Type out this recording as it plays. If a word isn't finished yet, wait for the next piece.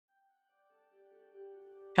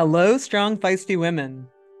Hello, strong, feisty women.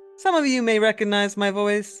 Some of you may recognize my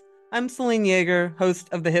voice. I'm Celine Yeager, host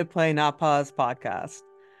of the Hit Play Not Pause podcast.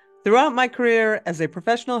 Throughout my career as a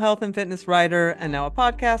professional health and fitness writer and now a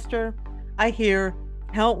podcaster, I hear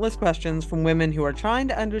countless questions from women who are trying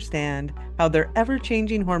to understand how their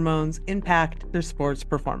ever-changing hormones impact their sports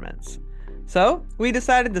performance. So, we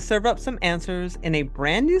decided to serve up some answers in a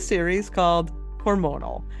brand new series called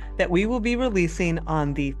Hormonal that we will be releasing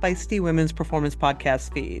on the Feisty Women's Performance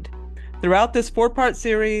Podcast feed. Throughout this 4-part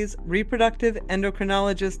series, reproductive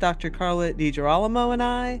endocrinologist Dr. Carla DiGirolamo and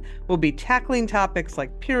I will be tackling topics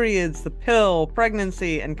like periods, the pill,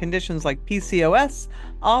 pregnancy, and conditions like PCOS,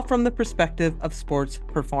 all from the perspective of sports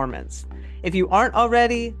performance. If you aren't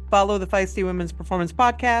already, follow the Feisty Women's Performance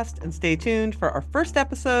Podcast and stay tuned for our first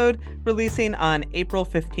episode releasing on April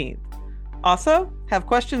 15th. Also, have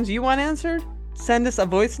questions you want answered? Send us a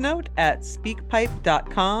voice note at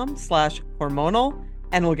speakpipe.com/hormonal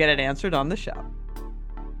and we'll get it answered on the show.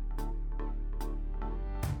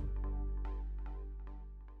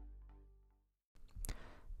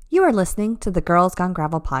 You are listening to the Girls Gone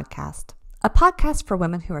Gravel podcast, a podcast for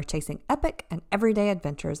women who are chasing epic and everyday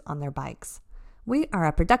adventures on their bikes. We are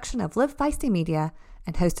a production of Live Feisty Media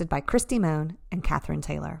and hosted by Christy Moan and Catherine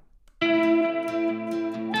Taylor.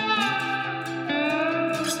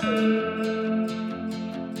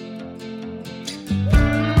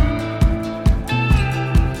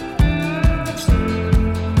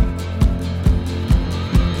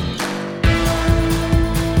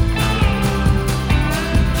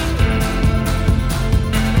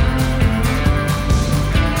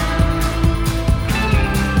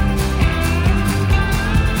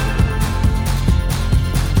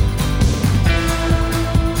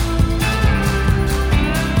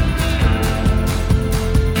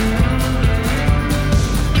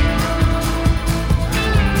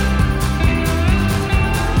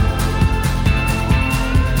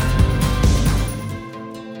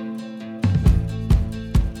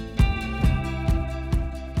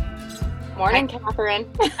 Morning, Catherine.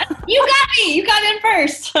 You got me. You got in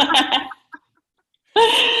first.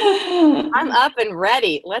 I'm up and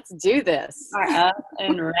ready. Let's do this. Are up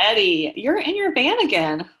and ready. You're in your van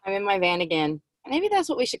again. I'm in my van again. Maybe that's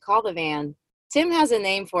what we should call the van. Tim has a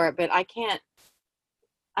name for it, but I can't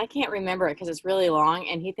remember it because it's really long,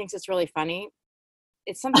 and he thinks it's really funny.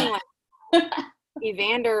 It's something like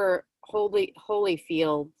Evander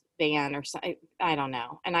Holyfield van or something. I don't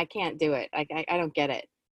know, and I can't do it. I don't get it.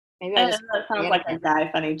 Maybe That sounds like a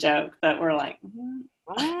guy funny joke that we're like,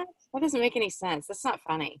 what? That doesn't make any sense. That's not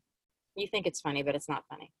funny. You think it's funny, but it's not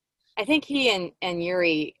funny. I think he and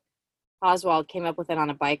Yuri Oswald came up with it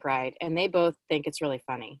on a bike ride, and they both think it's really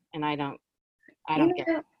funny, and I don't get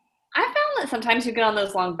it. I found that sometimes you get on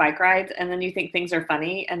those long bike rides and then you think things are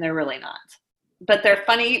funny and they're really not. But they're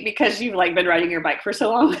funny because you've been riding your bike for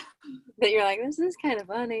so long. That you're like, this is kind of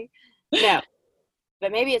funny. No,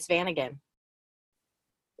 but maybe it's Vanagon.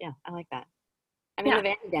 Yeah, I like that. I'm in the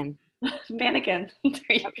Vanagon. Vanagon. There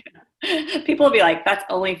you go. People will be like, that's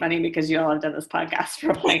only funny because you all have done this podcast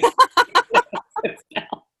for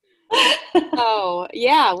now. Oh,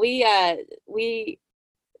 yeah. We had to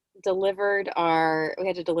deliver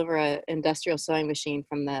an industrial sewing machine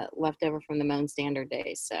from the leftover from the Moan Standard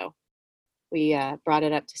days. So we brought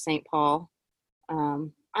it up to St. Paul.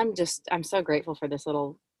 I'm so grateful for this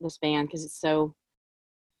van because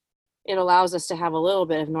it allows us to have a little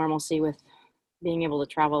bit of normalcy with being able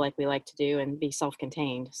to travel like we like to do and be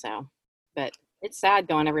self-contained. So, but it's sad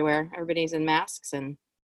going everywhere. Everybody's in masks and.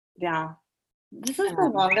 Yeah. This is the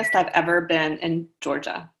longest I've ever been in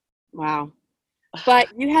Georgia. Wow. But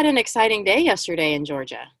you had an exciting day yesterday in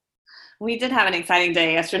Georgia. We did have an exciting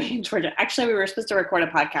day yesterday in Georgia. Actually, we were supposed to record a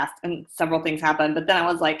podcast and several things happened, but then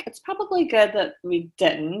I was like, it's probably good that we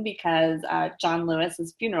didn't because John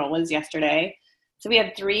Lewis's funeral was yesterday. So we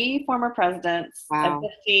had 3 former presidents and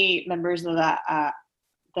 50 members of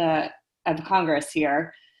of Congress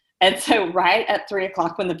here. And so right at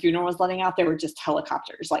 3:00 when the funeral was letting out, there were just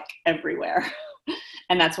helicopters everywhere.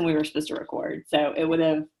 And that's when we were supposed to record. So it would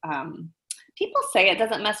have, people say it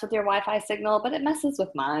doesn't mess with your Wi-Fi signal, but it messes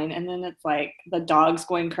with mine. And then it's like the dogs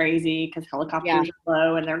going crazy because helicopters are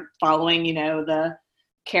low and they're following, the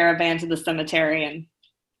caravan to the cemetery. And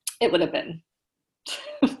it would have been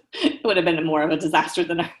more of a disaster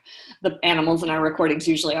than the animals in our recordings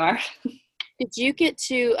usually are. Did you get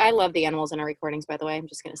to, I love the animals in our recordings, by the way. I'm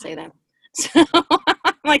just going to say that. So,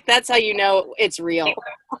 that's how you know it's real.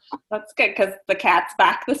 That's good because the cat's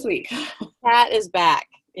back this week. Cat is back.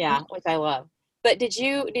 Yeah, which I love. But did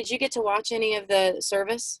you get to watch any of the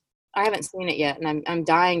service? I haven't seen it yet, and I'm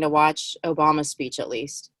dying to watch Obama's speech at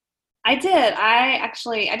least. I did. I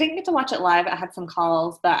didn't get to watch it live. I had some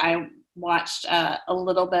calls, but I watched a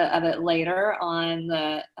little bit of it later on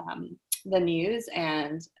the news,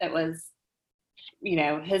 and it was,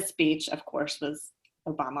 his speech, of course, was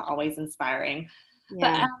Obama, always inspiring. But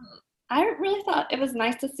Yeah. I really thought it was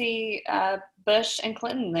nice to see Bush and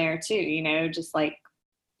Clinton there too. Just like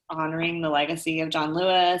honoring the legacy of John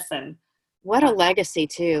Lewis, and What a legacy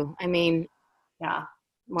too. I mean, yeah,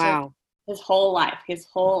 wow. his whole life,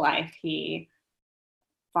 he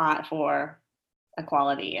fought for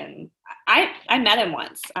equality. And I met him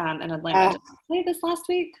once in Atlanta. Did I say this last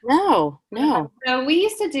week? No. So we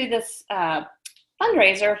used to do this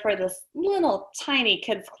fundraiser for this little tiny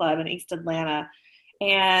kids club in East Atlanta,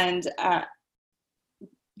 and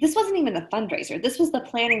this wasn't even the fundraiser. This was the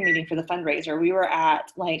planning meeting for the fundraiser. We were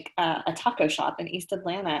at like a taco shop in East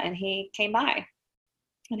Atlanta, and he came by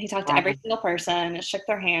and he talked to every single person, shook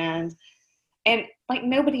their hand, and like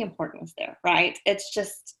nobody important was there, right? It's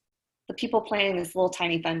just the people planning this little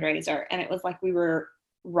tiny fundraiser, and it was like we were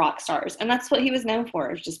rock stars. And that's what he was known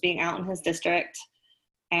for, is just being out in his district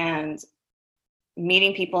and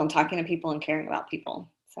meeting people and talking to people and caring about people.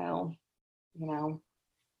 So,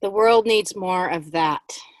 the world needs more of that.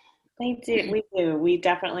 We do. We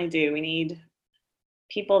definitely do. We need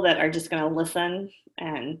people that are just going to listen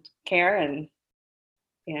and care and,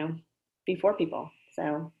 be for people.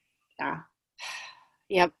 So, yeah.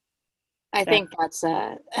 Yep. I think that's,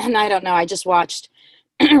 and I don't know, I just watched,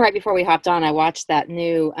 right before we hopped on, I watched that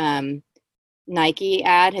new Nike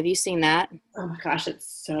ad. Have you seen that? Oh my gosh,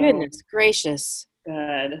 it's so goodness gracious.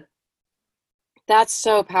 Good. That's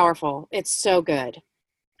so powerful. It's so good.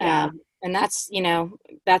 Yeah. And that's,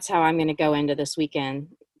 that's how I'm going to go into this weekend,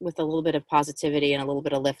 with a little bit of positivity and a little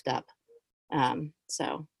bit of lift up.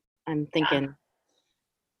 So I'm thinking,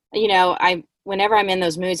 whenever I'm in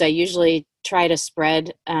those moods, I usually try to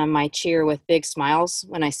spread my cheer with big smiles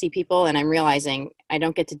when I see people, and I'm realizing I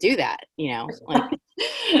don't get to do that. Like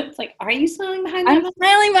it's like, are you smiling behind? I'm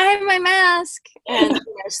smiling behind my mask, and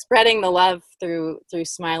spreading the love through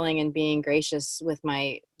smiling and being gracious with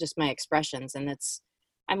my expressions. And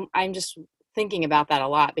I'm just thinking about that a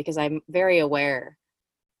lot, because I'm very aware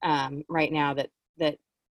right now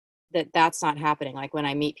that's not happening. Like when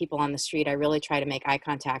I meet people on the street, I really try to make eye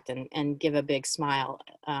contact and give a big smile.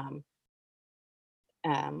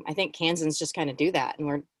 I think Kansans just kind of do that,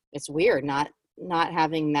 and it's weird not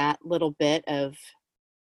having that little bit of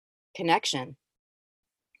connection.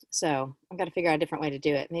 So I've got to figure out a different way to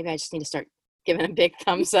do it. Maybe I just need to start giving a big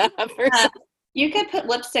thumbs up or something. You could put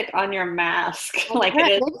lipstick on your mask.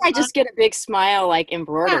 Maybe I just get a big smile like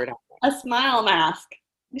embroidered on it. A smile mask.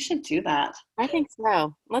 We should do that. I think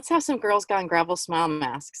so. Let's have some Girls Gone Gravel smile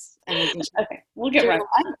masks. And we can okay, we'll get right.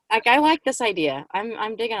 I like this idea.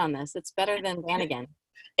 I'm digging on this. It's better than Vanagon.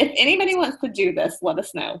 If anybody wants to do this, let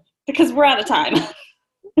us know, because we're out of time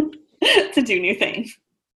to do new things.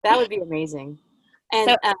 That would be amazing.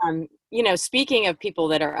 And so, speaking of people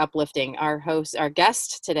that are uplifting, our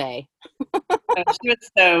guest today. She was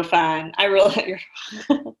so fun. It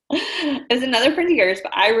was another friend of yours,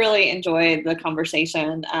 but I really enjoyed the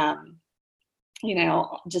conversation.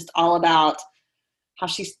 Just all about how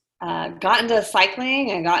she's got into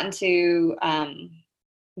cycling and got into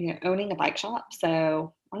owning a bike shop.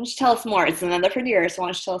 So why don't you tell us more? It's another friend of yours, so why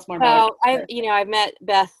don't you tell us more about it? I've met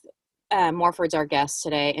Beth Morford's our guest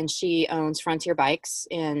today, and she owns Frontier Bikes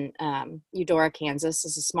in Eudora, Kansas.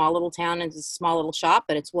 It's a small little town, and it's a small little shop,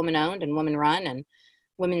 but it's woman owned and woman run and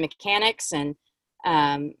women mechanics. And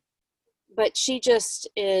but she's just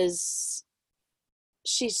a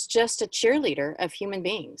cheerleader of human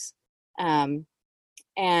beings. And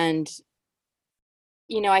I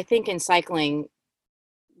think in cycling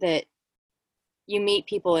that you meet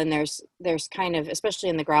people, and there's kind of, especially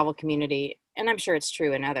in the gravel community, and I'm sure it's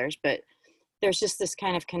true in others, but there's just this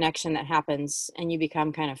kind of connection that happens, and you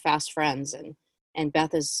become kind of fast friends. And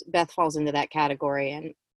Beth falls into that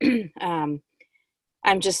category.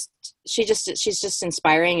 And she's just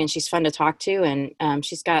inspiring, and she's fun to talk to. And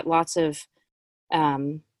she's got lots of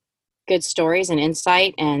good stories and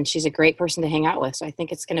insight, and she's a great person to hang out with. So I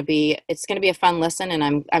think it's going to be a fun listen,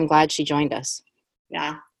 and I'm glad she joined us.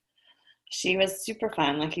 Yeah. She was super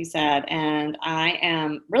fun, like you said, and I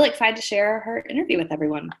am really excited to share her interview with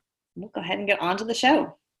everyone. We'll go ahead and get on to the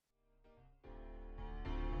show.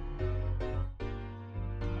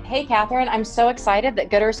 Hey, Catherine, I'm so excited that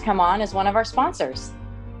Goodrs Come On is one of our sponsors.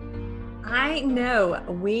 I know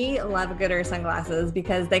we love Goodrs sunglasses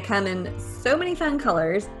because they come in so many fun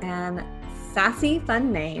colors and sassy,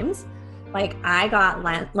 fun names. Like I got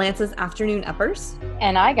Lance's Afternoon Uppers.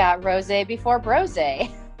 And I got Rose Before Brose.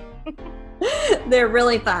 They're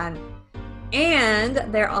really fun. And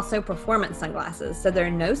they're also performance sunglasses, so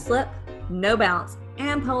they're no slip, no bounce,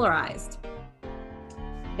 and polarized.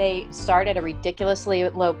 They start at a ridiculously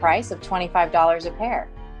low price of $25 a pair.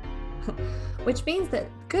 Which means that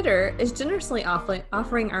Goodr is generously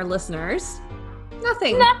offering our listeners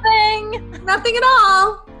nothing at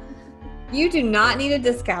all. You do not need a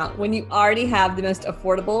discount when you already have the most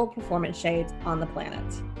affordable performance shades on the planet.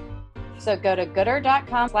 So go to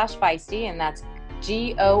goodr.com/feisty, and that's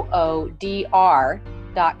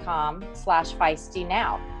GOODR.com/feisty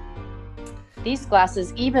now. These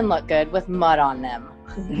glasses even look good with mud on them.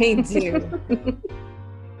 They do.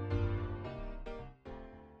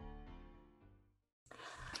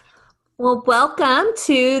 Well, welcome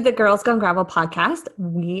to the Girls Gone Gravel podcast.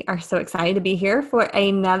 We are so excited to be here for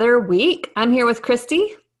another week. I'm here with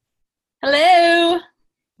Christy. Hello.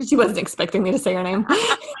 She wasn't expecting me to say her name.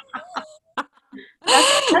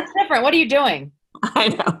 That's different. What are you doing? I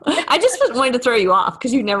know. I just wanted to throw you off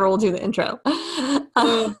because you never will do the intro.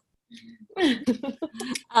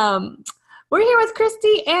 We're here with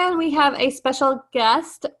Christy, and we have a special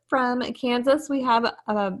guest from Kansas. We have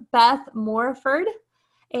Beth Morford.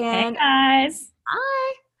 And hey guys.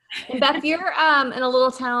 Hi. And Beth, you're in a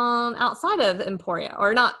little town outside of Emporia,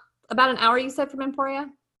 or not, about an hour, you said, from Emporia?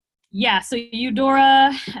 Yeah, so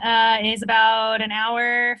Eudora is about an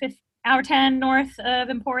hour 10 north of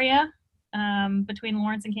Emporia, between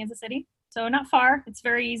Lawrence and Kansas City. So not far. It's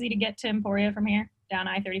very easy to get to Emporia from here, down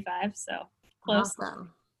I-35, so close.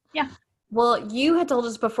 Awesome. Yeah. Well, you had told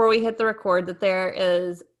us before we hit the record that there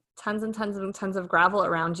is tons and tons and tons of gravel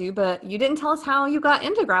around you, but you didn't tell us how you got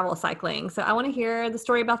into gravel cycling. So I want to hear the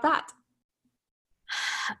story about that.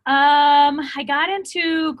 I got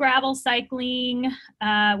into gravel cycling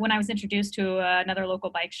when I was introduced to another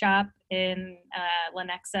local bike shop in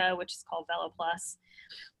Lenexa, which is called Velo Plus.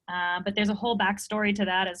 But there's a whole backstory to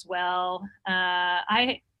that as well.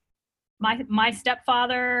 My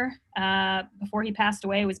stepfather, before he passed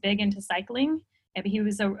away, was big into cycling. He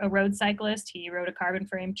was a road cyclist. He rode a carbon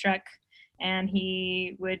frame truck, and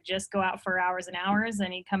he would just go out for hours and hours,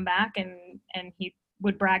 and he'd come back and he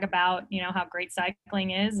would brag about, how great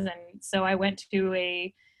cycling is. And so I went to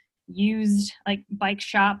a used bike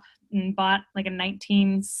shop and bought a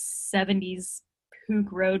 1970s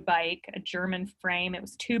Puch road bike, a German frame. It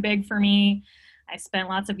was too big for me. I spent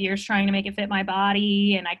lots of years trying to make it fit my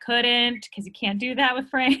body, and I couldn't, because you can't do that with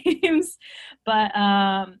frames. But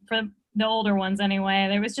for the older ones anyway,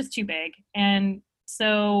 it was just too big. And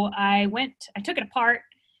so I took it apart,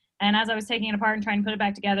 and as I was taking it apart and trying to put it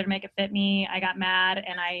back together to make it fit me, I got mad,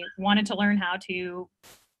 and I wanted to learn how to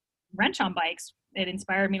wrench on bikes. It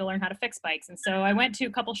inspired me to learn how to fix bikes. And so I went to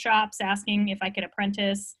a couple shops asking if I could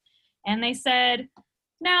apprentice, and they said,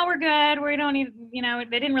 no, we're good. We don't need,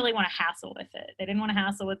 they didn't really want to hassle with it. They didn't want to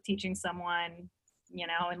hassle with teaching someone,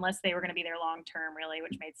 unless they were going to be there long term, really,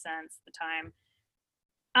 which made sense at the time.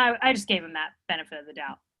 I just gave them that benefit of the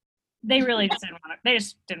doubt. They really just didn't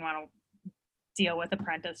want to deal with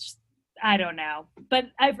apprentice. I don't know. But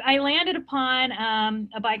I landed upon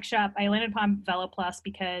a bike shop. I landed upon Velo Plus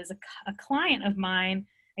because a client of mine,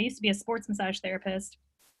 I used to be a sports massage therapist,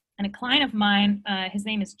 and a client of mine, his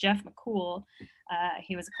name is Jeff McCool.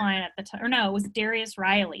 He was a client at the time, or no, it was Darius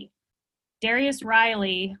Riley. Darius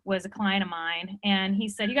Riley was a client of mine, and he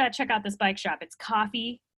said, you got to check out this bike shop. It's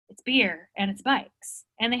coffee, it's beer, and it's bikes.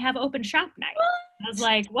 And they have open shop night. I was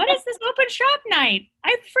like, what is this open shop night?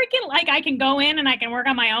 I freaking I can go in and I can work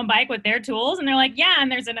on my own bike with their tools. And they're like, yeah,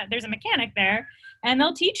 and there's a mechanic there, and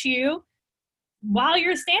they'll teach you while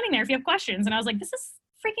you're standing there if you have questions. And I was like, this is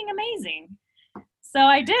freaking amazing. So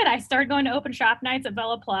I did. I started going to open shop nights at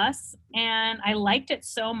Velo Plus, and I liked it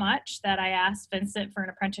so much that I asked Vincent for an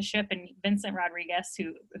apprenticeship, and Vincent Rodriguez,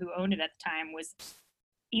 who owned it at the time, was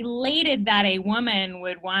elated that a woman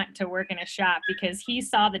would want to work in a shop, because he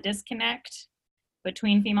saw the disconnect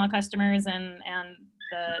between female customers and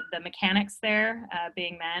the mechanics there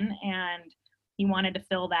being men, and he wanted to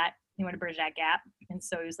fill that. He wanted to bridge that gap. And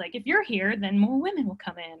so he was like, if you're here, then more women will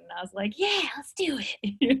come in. And I was like, yeah, let's do it,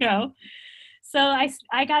 So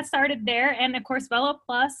I got started there, and of course Velo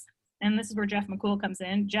Plus, and this is where Jeff McCool comes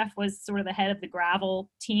in. Jeff was sort of the head of the gravel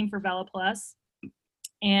team for Velo Plus,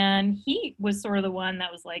 and he was sort of the one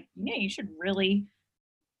that was like, yeah, you should really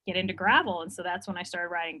get into gravel. And so that's when I started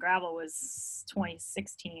riding gravel, was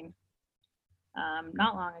 2016,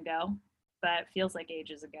 not long ago, but feels like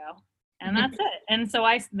ages ago. And that's it. And so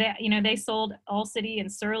they sold All City and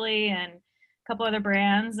Surly and a couple other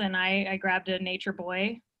brands, and I grabbed a Nature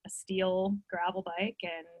Boy, a steel gravel bike,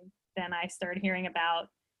 and then I started hearing about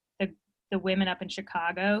the women up in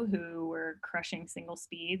Chicago who were crushing single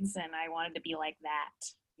speeds, and I wanted to be like that,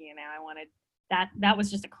 I wanted that was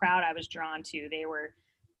just a crowd I was drawn to. They were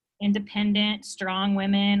independent, strong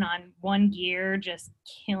women on one gear, just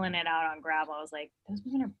killing it out on gravel. I was like, those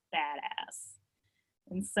women are badass.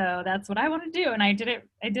 And so that's what I want to do. And I did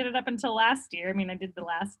it up until last year. I mean, I did the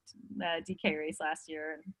last DK race last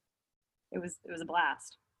year, and it was a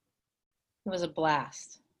blast. It was a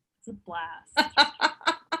blast. It's a blast.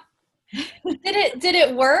 Did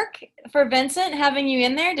it work for Vincent having you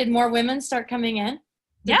in there? Did more women start coming in?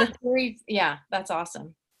 Yeah, that's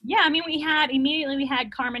awesome. Yeah, I mean, we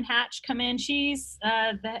had Carmen Hatch come in. She's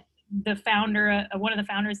the founder, one of the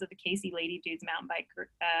founders of the Casey Lady Dudes Mountain Bike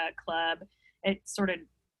Club. It sort of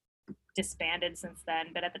disbanded since then,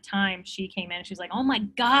 but at the time she came in and she was like, oh my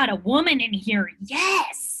God, a woman in here,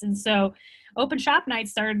 yes! And so open shop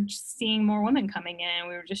nights started seeing more women coming in.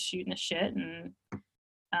 We were just shooting the shit, and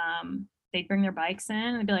they'd bring their bikes in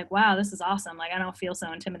and they'd be like, wow, this is awesome. Like, I don't feel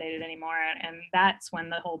so intimidated anymore. And that's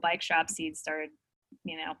when the whole bike shop seed started,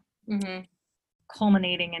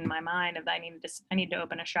 culminating in my mind of I need to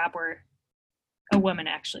open a shop where a woman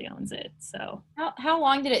actually owns it. So how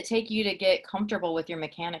long did it take you to get comfortable with your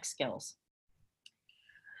mechanic skills?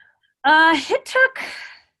 It took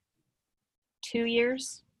 2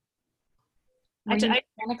 years. Were you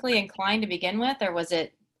mechanically inclined to begin with, or was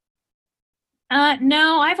it?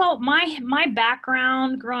 No, my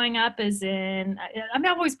background growing up is I've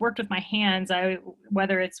always worked with my hands.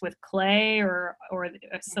 Whether it's with clay or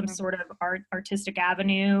some sort of artistic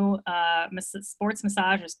avenue. Sports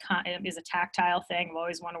massage is a tactile thing. I've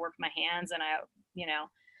always wanted to work with my hands, and I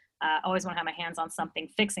always want to have my hands on something,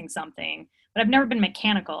 fixing something. But I've never been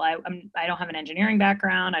mechanical. I don't have an engineering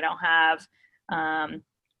background. I don't have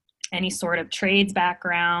any sort of trades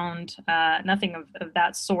background. Nothing of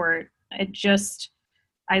that sort. It just,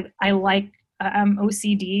 I'm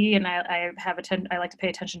OCD, and I like to pay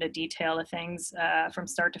attention to detail of things from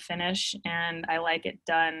start to finish, and I like it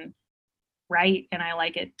done right, and I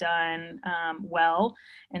like it done well.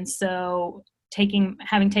 And so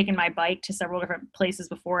having taken my bike to several different places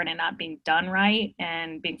before and it not being done right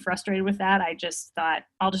and being frustrated with that, I just thought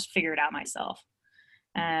I'll just figure it out myself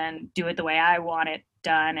and do it the way I want it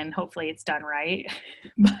done, and hopefully it's done right.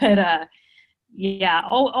 But yeah,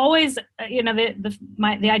 always,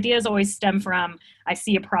 the ideas always stem from, I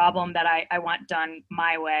see a problem that I want done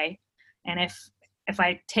my way. And if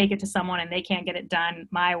I take it to someone and they can't get it done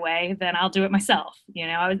my way, then I'll do it myself.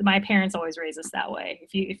 My parents always raised us that way.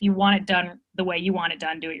 If you want it done the way you want it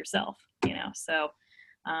done, do it yourself, so,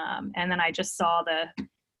 and then I just saw the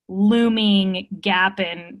looming gap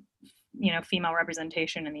in, female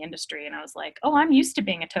representation in the industry. And I was like, oh, I'm used to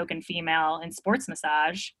being a token female in sports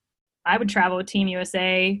massage. I would travel with Team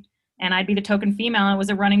USA and I'd be the token female. And it was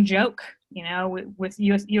a running joke, with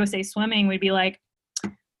USA Swimming, we'd be like,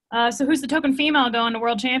 so who's the token female going to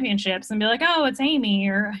world championships? And be like, oh, it's Amy,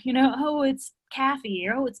 or, oh, it's Kathy,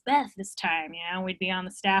 or oh, it's Beth this time. We'd be on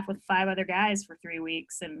the staff with 5 other guys for 3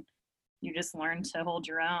 weeks, and you just learn to hold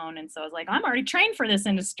your own. And so I was like, I'm already trained for this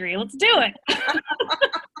industry. Let's do it.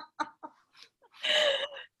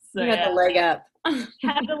 So, you had the leg up.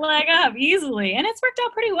 Had the leg up easily. And it's worked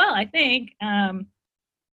out pretty well, I think.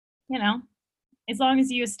 As long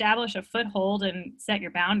as you establish a foothold and set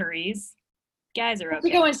your boundaries, guys are okay.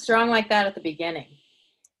 You're going strong like that at the beginning.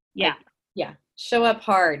 Yeah. Yeah. Show up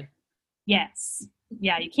hard. Yes.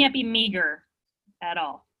 Yeah, you can't be meager at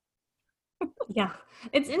all. Yeah.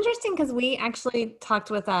 It's interesting because we actually talked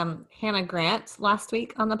with Hannah Grant last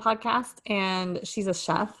week on the podcast, and she's a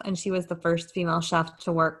chef, and she was the first female chef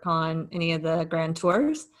to work on any of the Grand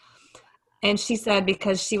Tours. And she said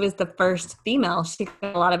because she was the first female, she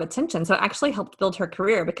got a lot of attention. So it actually helped build her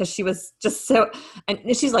career because she was just so,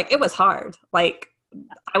 and she's like, it was hard. Like,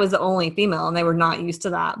 I was the only female and they were not used to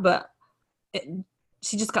that. But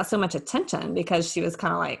she just got so much attention because she was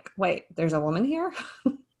kind of like, wait, there's a woman here?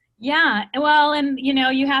 Yeah. Well, and,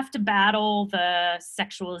 you have to battle the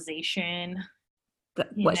sexualization.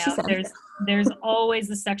 She said. There's always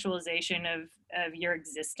the sexualization of your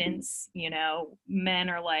existence. Men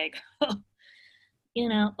are like, oh,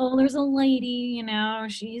 there's a lady,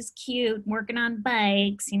 she's cute, working on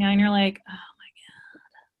bikes, and you're like,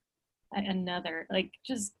 oh my God, another, like,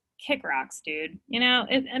 just kick rocks, dude.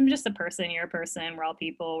 I'm just a person, you're a person, we're all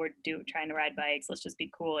people, we're trying to ride bikes, let's just be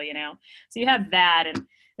cool, So you have that, and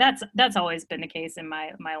that's always been the case in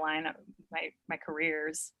my line of my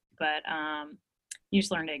careers, but you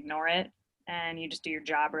just learn to ignore it. And you just do your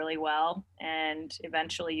job really well, and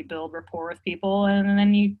eventually you build rapport with people, and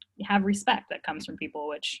then you have respect that comes from people,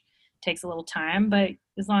 which takes a little time, but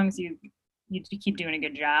as long as you keep doing a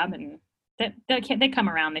good job, and they come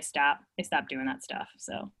around, they stop doing that stuff.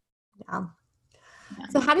 So yeah.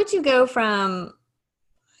 So how did you go from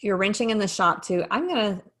you're wrenching in the shop to I'm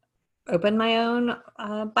going to open my own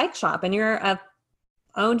bike shop, and you're a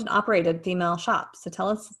owned and operated female shop. So tell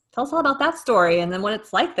us all about that story and then what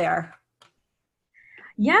it's like there.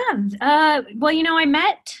 Yeah. Well, I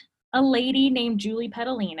met a lady named Julie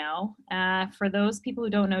Pedalino. For those people who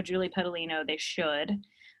don't know Julie Pedalino, they should.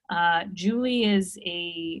 Julie is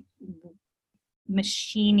a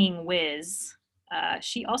machining whiz.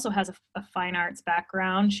 She also has a fine arts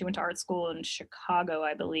background. She went to art school in Chicago,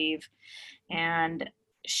 I believe. And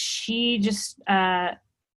she just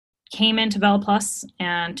came into Bella Plus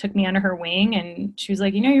and took me under her wing. And she was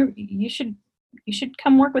like, you should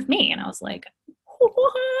come work with me. And I was like,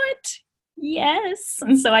 what? Yes.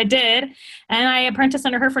 And so I did. And I apprenticed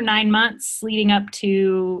under her for 9 months leading up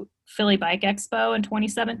to Philly Bike Expo in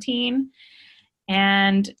 2017.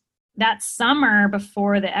 And that summer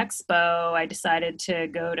before the expo, I decided to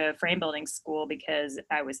go to frame building school because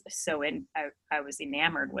I was I was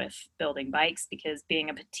enamored with building bikes, because being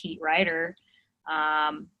a petite rider,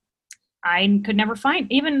 I could never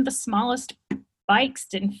find, even the smallest bikes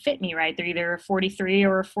didn't fit me right. They're either a 43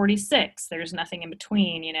 or a 46. There's nothing in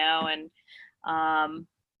between, and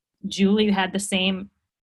Julie had the same,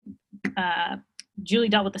 Julie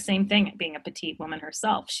dealt with the same thing, being a petite woman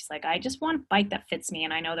herself. She's like, I just want a bike that fits me.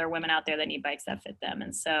 And I know there are women out there that need bikes that fit them.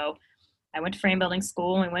 And so I went to frame building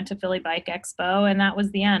school and we went to Philly Bike Expo, and that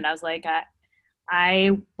was the end. I was like,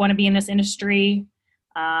 I want to be in this industry.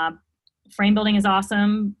 Frame building is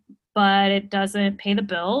awesome, but it doesn't pay the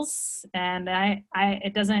bills. And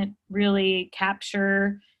it doesn't really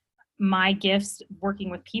capture my gifts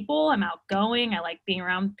working with people. I'm outgoing. I like being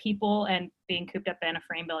around people, and being cooped up in a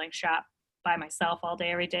frame building shop by myself all day,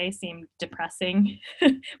 every day seemed depressing,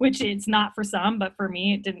 which it's not for some, but for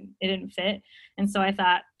me, it didn't fit. And so I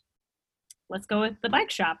thought, let's go with the bike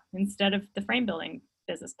shop instead of the frame building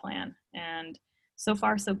business plan. And so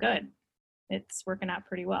far, so good. It's working out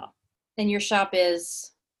pretty well. And your shop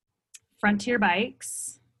is? Frontier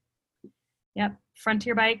Bikes. Yep.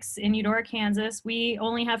 Frontier Bikes in Eudora, Kansas. We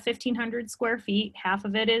only have 1,500 square feet. Half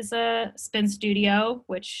of it is a spin studio,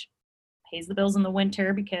 which pays the bills in the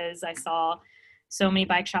winter, because I saw so many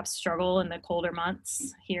bike shops struggle in the colder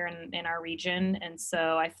months here in our region. And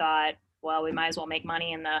so I thought, well, we might as well make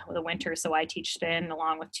money in the winter. So I teach spin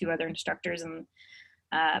along with 2 other instructors and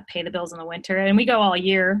pay the bills in the winter. And we go all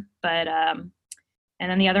year, but and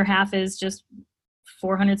then the other half is just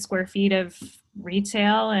 400 square feet of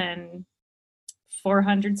retail and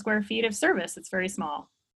 400 square feet of service. It's very small,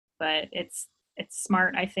 but it's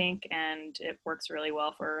smart, I think, and it works really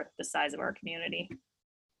well for the size of our community.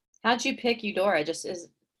 How'd you pick Eudora?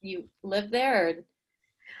 You live there? Or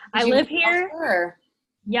I live here.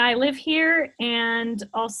 Yeah, I live here, and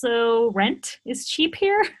also rent is cheap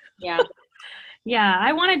here. Yeah. Yeah,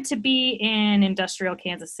 I wanted to be in industrial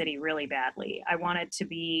Kansas City really badly. I wanted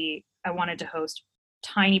to host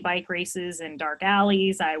tiny bike races in dark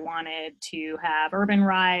alleys. I wanted to have urban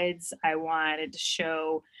rides. I wanted to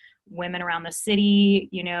show women around the city,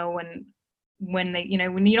 when they,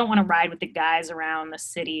 when you don't want to ride with the guys around the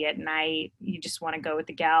city at night, you just want to go with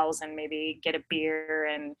the gals and maybe get a beer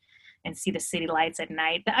and see the city lights at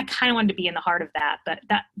night. I kind of wanted to be in the heart of that, but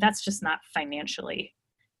that's just not financially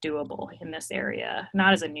doable in this area,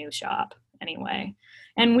 not as a new shop anyway.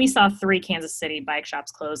 And we saw 3 Kansas City bike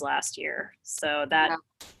shops close last year. So that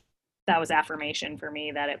was affirmation for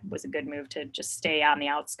me that it was a good move to just stay on the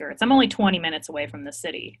outskirts. I'm only 20 minutes away from the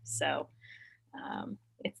city. So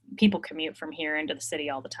people commute from here into the city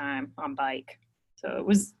all the time on bike. So it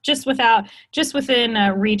was just within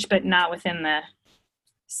reach, but not within the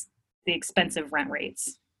expensive rent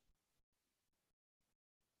rates.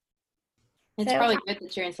 It's probably good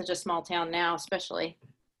that you're in such a small town now, especially.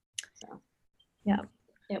 So yeah,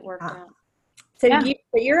 it worked out. So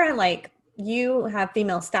you have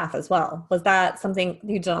female staff as well. Was that something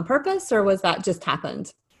you did on purpose, or was that just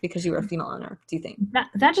happened because you were a female owner, do you think?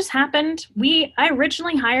 That just happened. I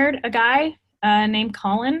originally hired a guy named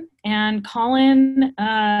Colin, and Colin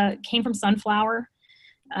came from Sunflower.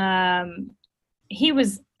 He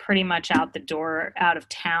was pretty much out the door, out of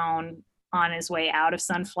town, on his way out of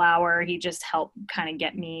Sunflower. He just helped kind of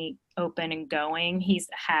get me open and going. He's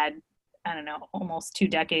had, I don't know, almost 2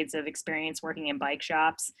 decades of experience working in bike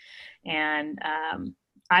shops. And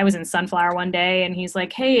I was in Sunflower one day and he's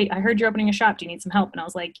like, hey, I heard you're opening a shop. Do you need some help? And I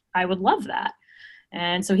was like, I would love that.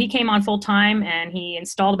 And so he came on full time and he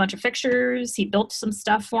installed a bunch of fixtures. He built some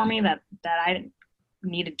stuff for me that I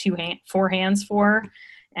needed 4 hands for.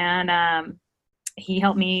 And he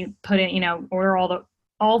helped me put in, order all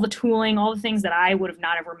all the tooling, all the things that I would have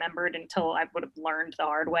not have remembered until I would have learned the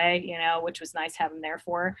hard way, which was nice having him there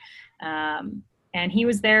for. And he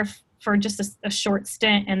was there for just a short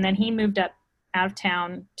stint, and then he moved up out of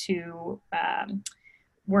town to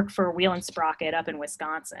work for Wheel and Sprocket up in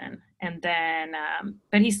Wisconsin. And then,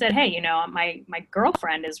 but he said, hey, my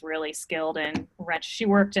girlfriend is really skilled in wrench. She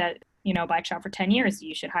worked at, bike shop for 10 years.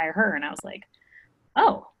 You should hire her. And I was like,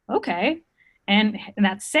 oh, okay. And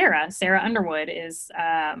that's Sarah. Sarah Underwood is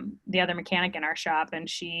the other mechanic in our shop. And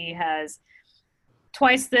she has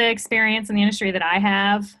twice the experience in the industry that I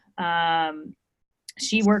have.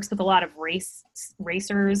 She works with a lot of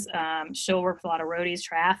racers. She'll work with a lot of roadies,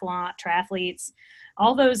 triathletes,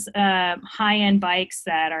 all those high-end bikes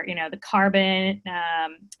that are, the carbon,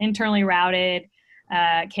 internally routed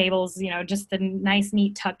cables, just the nice,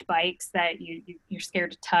 neat tucked bikes that you're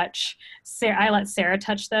scared to touch. I let Sarah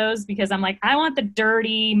touch those because I'm like, I want the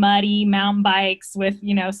dirty, muddy mountain bikes with,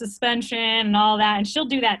 suspension and all that. And she'll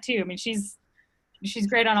do that too. I mean, she's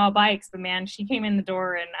great on all bikes, but man, she came in the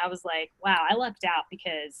door and I was like, wow, I lucked out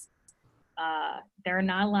because there are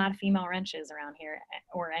not a lot of female wrenches around here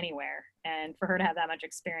or anywhere. And for her to have that much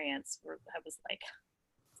experience, I was like,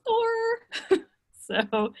 score.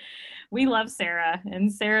 So we love Sarah,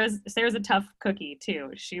 and Sarah's a tough cookie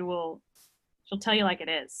too. She'll tell you like it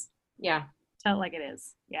is. Yeah. Tell it like it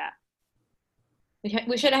is. Yeah.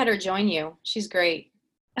 We should have had her join you. She's great.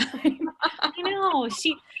 I know.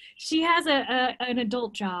 She has an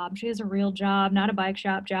adult job. She has a real job, not a bike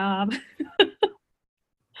shop job.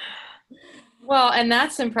 Well, and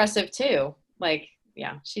that's impressive too. Like,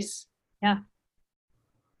 yeah, yeah.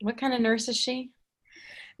 What kind of nurse is she?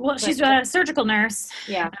 Well, she's a surgical nurse.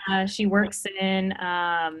 Yeah. She works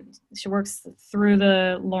through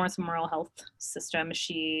the Lawrence Memorial Health System.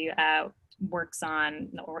 She works on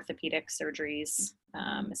the orthopedic surgeries,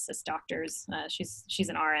 assists doctors. She's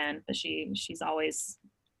an RN, but she's always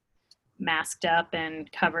masked up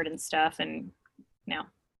and covered and stuff, and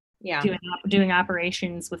yeah, doing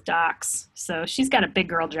operations with docs. So she's got a big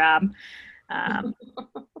girl job.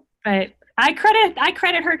 But I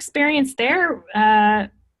credit her experience there.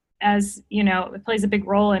 As it plays a big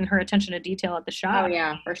role in her attention to detail at the shop. Oh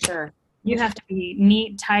yeah, for sure. You have to be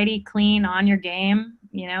neat, tidy, clean, on your game,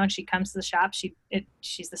 and she comes to the shop,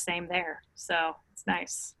 she's the same there. So it's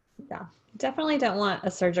nice. Yeah. Definitely don't want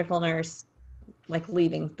a surgical nurse like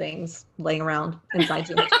leaving things laying around inside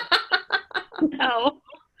you. No.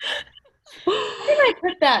 Where did I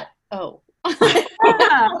put that? Oh.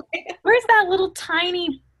 Yeah. Where's that little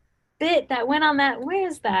tiny bit that went on that? Where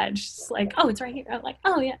is that? Just like, oh, it's right here. I'm like,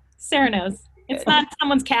 oh yeah. Sarah knows. It's not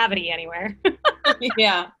someone's cavity anywhere.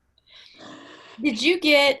 Yeah. Did you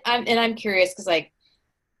get, and I'm curious because like,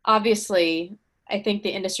 obviously I think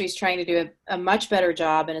the industry is trying to do a much better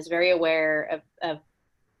job and is very aware of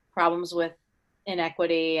problems with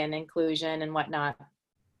inequity and inclusion and whatnot.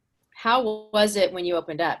 How was it when you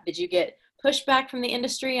opened up? Did you get pushback from the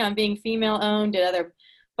industry on being female owned? Did other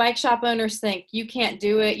bike shop owners think you can't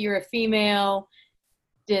do it, you're a female?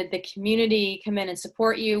 Did the community come in and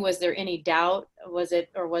support you? Was there any doubt? Was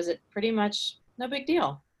it pretty much no big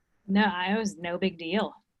deal? No, it was no big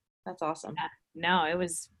deal. That's awesome. No, it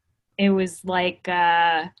was like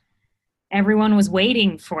everyone was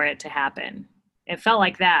waiting for it to happen. It felt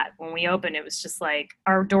like that when we opened. It was just like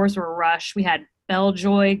our doors were rushed. We had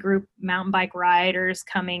Belljoy group mountain bike riders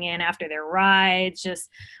coming in after their rides.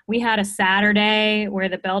 We had a Saturday where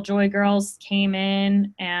the Belljoy girls came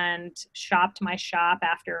in and shopped my shop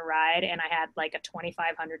after a ride, and I had like a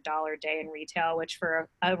 $2,500 day in retail, which for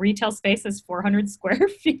a retail space is 400 square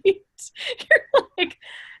feet. You're like,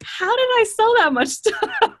 how did I sell that much stuff?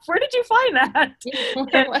 Where did you find that?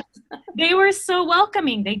 They were so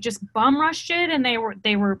welcoming. They just bum rushed it, and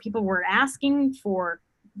people were asking for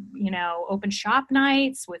open shop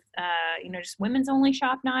nights with, just women's only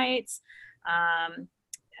shop nights,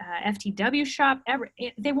 FTW shop.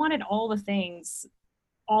 They wanted all the things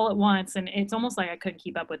all at once. And it's almost like I couldn't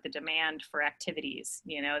keep up with the demand for activities.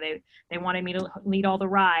 They wanted me to lead all the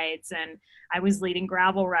rides, and I was leading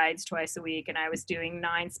gravel rides twice a week, and I was doing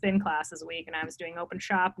 9 spin classes a week, and I was doing open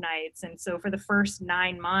shop nights. And so for the first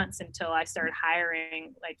 9 months until I started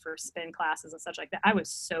hiring like for spin classes and such like that, I was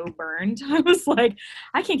so burned. I was like,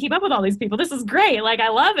 I can't keep up with all these people. This is great. Like, I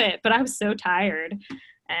love it, but I was so tired.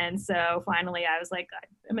 And so finally I was like,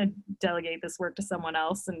 I'm going to delegate this work to someone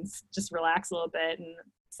else and just relax a little bit. And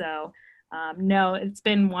so, no, it's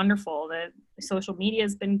been wonderful. The social media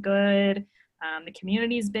has been good. The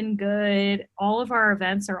community's been good. All of our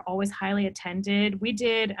events are always highly attended. We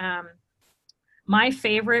did, my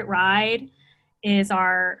favorite ride is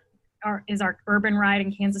our is our urban ride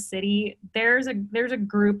in Kansas City. There's a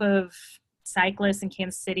group of cyclists in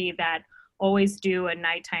Kansas City that always do a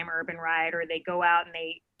nighttime urban ride, or they go out and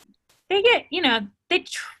they get,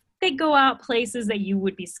 they go out places that you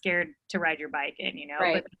would be scared to ride your bike in,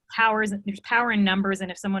 Right. But there's power in numbers.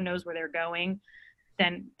 And if someone knows where they're going,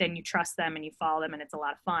 then you trust them and you follow them, and it's a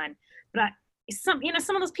lot of fun. But some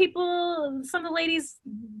of those people, some of the ladies,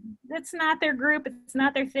 that's not their group. It's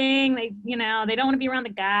not their thing. They don't want to be around the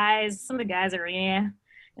guys. Some of the guys are, yeah.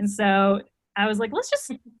 And so I was like,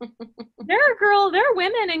 there are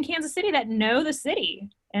women in Kansas City that know the city.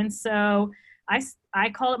 And so I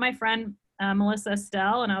called up my friend, Melissa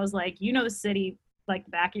Estelle, and I was like, the city like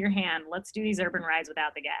the back of your hand. Let's do these urban rides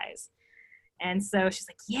without the guys. And so she's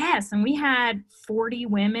like, yes. And we had 40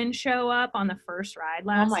 women show up on the first ride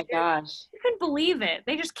last year. Oh my gosh. I couldn't believe it.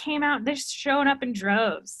 They just came out, they're just showing up in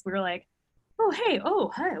droves. We were like, oh, hey,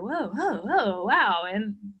 whoa, wow.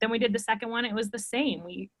 And then we did the second one. It was the same.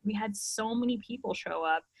 We had so many people show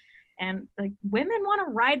up, and like women want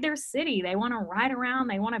to ride their city. They want to ride around.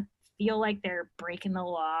 They want to feel like they're breaking the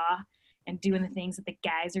law and doing the things that the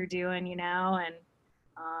guys are doing, and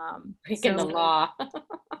Breaking the law.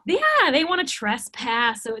 Yeah, they want to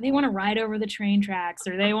trespass, so they want to ride over the train tracks,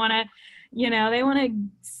 or they want to,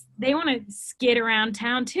 they want to skid around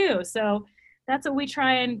town too. So that's what we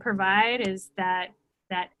try and provide, is that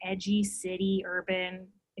edgy city urban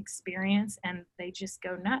experience, and they just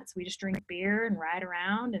go nuts. We just drink beer and ride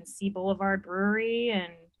around and see Boulevard Brewery,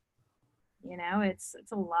 and it's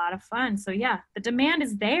a lot of fun. So yeah, the demand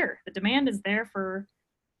is there. The demand is there for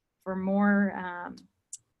more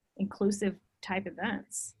inclusive type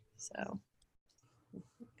events. So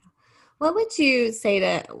what would you say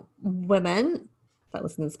to women that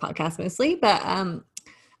listen to this podcast mostly, but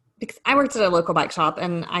because I worked at a local bike shop,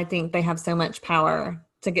 and I think they have so much power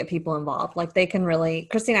to get people involved. Like they can really,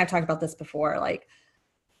 Christine and I've talked about this before, like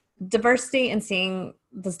diversity and seeing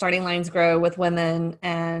the starting lines grow with women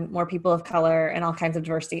and more people of color and all kinds of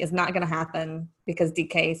diversity is not going to happen because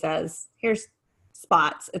DK says, here's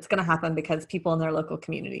spots. It's going to happen because people in their local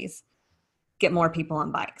communities get more people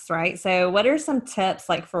on bikes, right? So what are some tips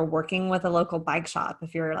like for working with a local bike shop?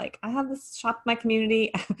 If you're like, I have this shop in my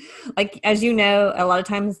community, like, as you know, a lot of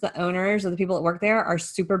times the owners or the people that work there are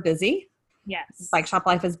super busy. yes. Bike shop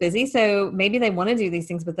life is busy. So maybe they want to do these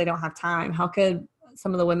things, but they don't have time. How could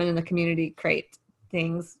some of the women in the community create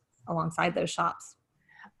things alongside those shops?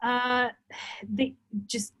 They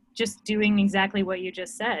just doing exactly what you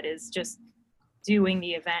just said, is just doing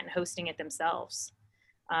the event and hosting it themselves.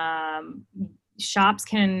 Shops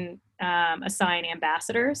can assign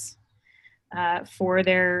ambassadors for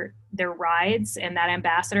their rides, and that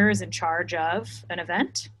ambassador is in charge of an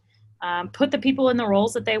event. Put the people in the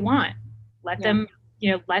roles that they want. Let them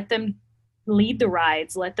lead the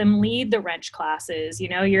rides. Let them lead the wrench classes.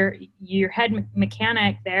 Your head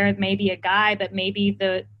mechanic there may be a guy, but maybe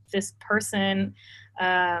this person,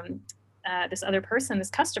 this other person, this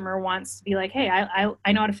customer wants to be like, hey,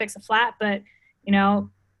 I know how to fix a flat, but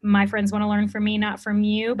my friends want to learn from me, not from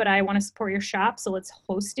you, but I want to support your shop, so let's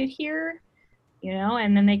host it here,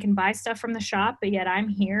 and then they can buy stuff from the shop, but yet I'm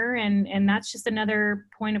here, and that's just another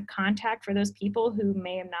point of contact for those people who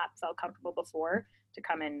may have not felt comfortable before to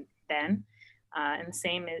come in then. And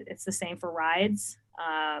it's the same for rides.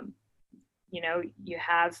 You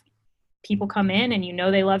have people come in, and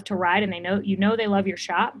they love to ride, and they love your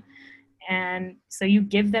shop, and so you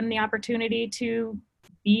give them the opportunity to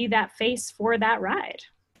be that face for that ride.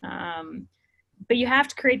 But you have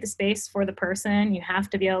to create the space for the person. You have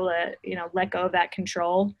to be able to, let go of that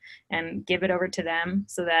control and give it over to them,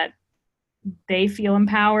 so that they feel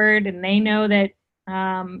empowered and they know that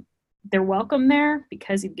they're welcome there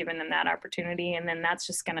because you've given them that opportunity. And then that's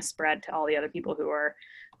just going to spread to all the other people who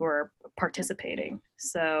are participating.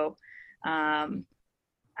 So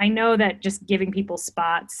I know that just giving people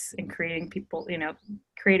spots and creating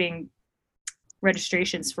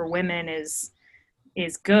registrations for women is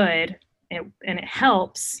good, and it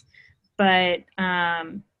helps, but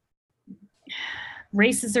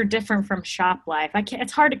races are different from shop life.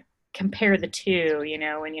 It's hard to compare the two,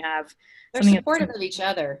 when you have They're supportive of each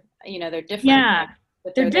other. They're different. Yeah,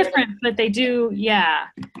 but they're different, but they do. Yeah.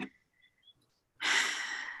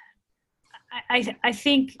 I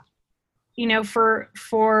think,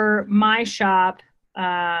 for my shop,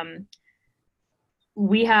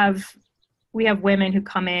 we have women who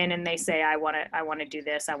come in and they say, I want to do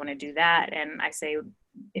this, I want to do that. And I say,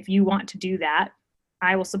 if you want to do that,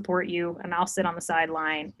 I will support you, and I'll sit on the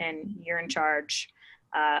sideline, and you're in charge.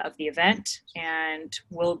 of the event, and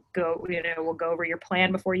we'll go over your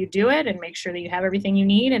plan before you do it and make sure that you have everything you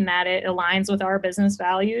need and that it aligns with our business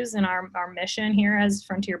values and our mission here as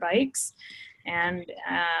Frontier Bikes. And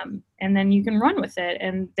then you can run with it,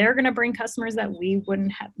 and they're going to bring customers that we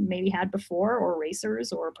wouldn't have maybe had before, or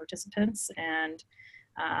racers or participants. And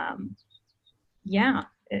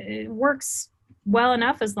it works well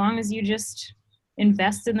enough as long as you just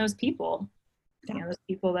invest in those people. Those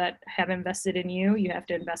people that have invested in you, you have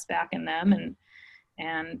to invest back in them,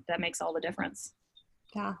 and that makes all the difference.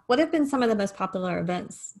 Yeah. What have been some of the most popular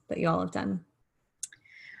events that you all have done?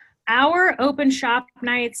 Our open shop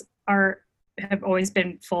nights have always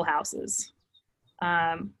been full houses.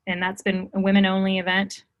 And that's been a women only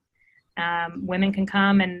event. Women can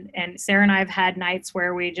come, and Sarah and I have had nights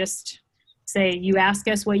where we just say, you ask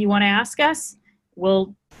us what you want to ask us,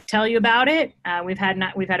 we'll tell you about it. We've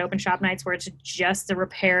had open shop nights where it's just a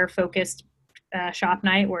repair focused shop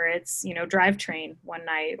night, where it's, drivetrain one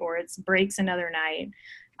night, or it's brakes another night,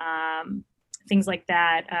 things like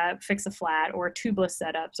that, fix a flat or tubeless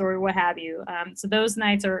setups or what have you. So those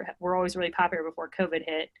nights were always really popular before COVID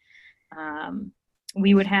hit.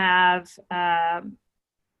 We would have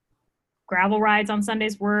gravel rides on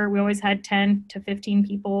Sundays where we always had 10 to 15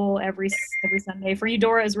 people every Sunday. For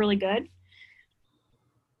Eudora is really good.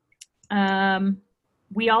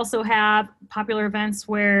 We also have popular events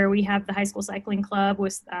where we have the high school cycling club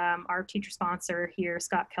with our teacher sponsor here,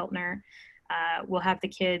 Scott Keltner. We'll have the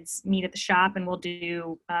kids meet at the shop, and we'll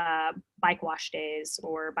do bike wash days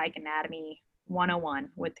or bike anatomy 101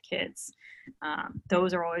 with the kids.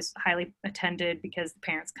 Those are always highly attended because the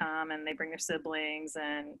parents come and they bring their siblings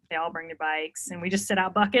and they all bring their bikes, and we just sit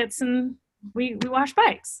out buckets and we wash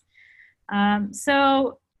bikes.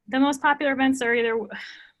 So the most popular events are either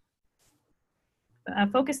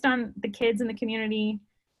focused on the kids in the community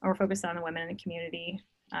or focused on the women in the community.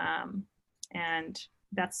 And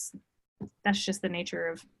that's just the nature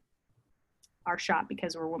of our shop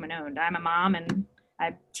because we're woman owned. I'm a mom and I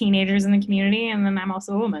have teenagers in the community, and then I'm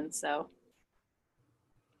also a woman. So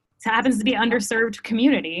it happens to be underserved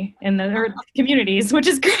community in the communities, which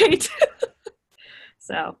is great.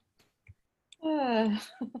 So.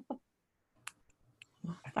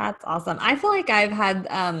 That's awesome. I feel like I've had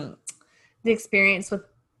the experience with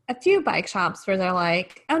a few bike shops where they're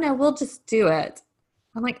like, oh no, we'll just do it.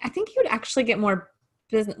 I'm like, I think you'd actually get more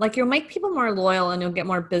business. Like, you'll make people more loyal and you'll get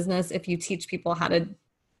more business if you teach people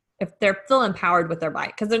if they're still empowered with their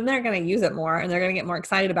bike, because then they're going to use it more and they're going to get more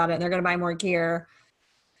excited about it and they're going to buy more gear,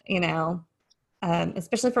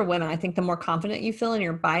 especially for women. I think the more confident you feel in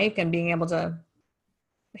your bike and being able to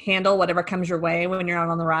handle whatever comes your way when you're out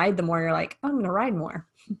on the ride, the more you're like, oh, I'm going to ride more.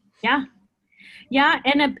 Yeah. Yeah.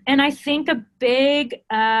 And I think a big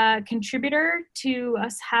contributor to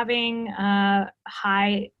us having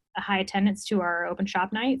high attendance to our open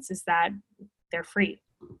shop nights is that they're free.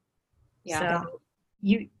 Yeah. So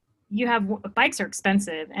you have, bikes are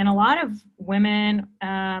expensive, and a lot of women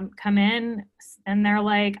come in and they're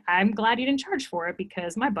like, I'm glad you didn't charge for it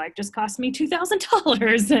because my bike just cost me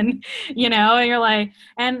 $2,000. And, and you're like,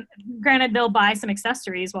 and granted, they'll buy some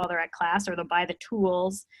accessories while they're at class, or they'll buy the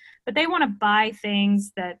tools, but they want to buy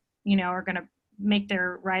things that, are going to make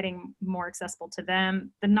their riding more accessible to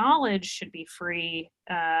them. The knowledge should be free.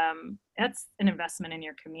 That's an investment in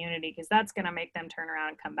your community, because that's going to make them turn around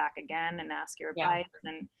and come back again and ask your advice.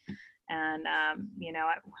 And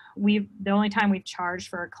the only time we've charged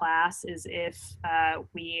for a class is if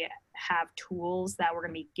we have tools that we're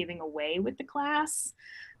going to be giving away with the class,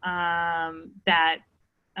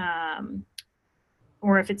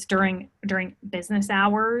 or if it's during business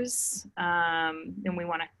hours, and we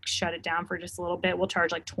want to shut it down for just a little bit, we'll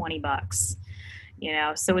charge like $20,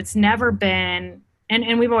 so it's never been,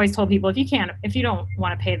 and we've always told people, if you don't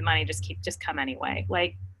want to pay the money, just come anyway.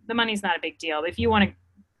 Like, the money's not a big deal, but if you want to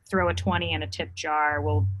throw a 20 in a tip jar,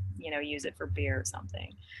 we'll, use it for beer or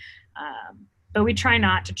something. But we try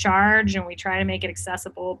not to charge, and we try to make it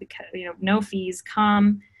accessible because, no fees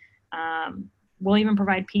come. We'll even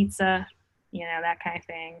provide pizza, that kind of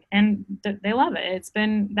thing. And they love it.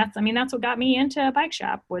 That's what got me into a bike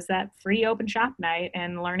shop, was that free open shop night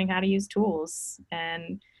and learning how to use tools.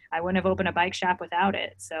 And I wouldn't have opened a bike shop without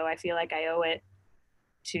it. So I feel like I owe it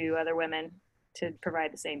to other women to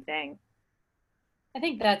provide the same thing. I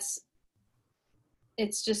think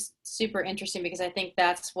it's just super interesting, because I think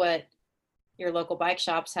that's what your local bike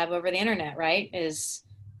shops have over the internet, right? Is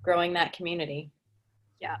growing that community.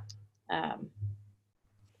 Yeah.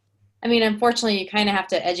 Unfortunately, you kind of have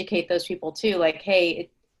to educate those people too. Like, hey,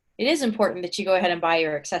 it is important that you go ahead and buy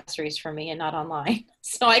your accessories from me and not online,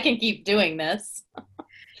 so I can keep doing this.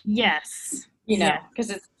 Yes. you know, because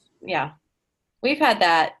it's, yeah. We've had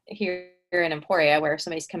that here in Emporia where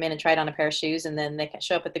somebody's come in and tried on a pair of shoes and then they can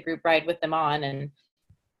show up at the group ride with them on and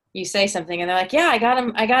you say something and they're like, yeah, I got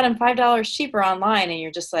them $5 cheaper online. And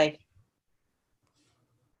you're just like,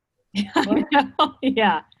 what?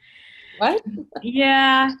 Yeah. What?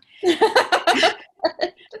 Yeah.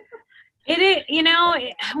 It, you know,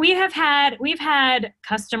 we've had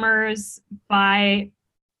customers buy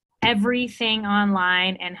everything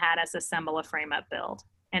online and had us assemble a frame up build,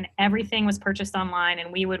 and everything was purchased online,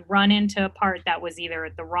 and we would run into a part that was either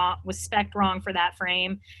was spec'd wrong for that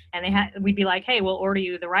frame, and we'd be like, hey, we'll order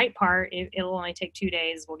you the right part. It'll only take 2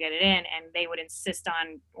 days. We'll get it in. And they would insist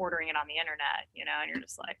on ordering it on the internet, you know, and you're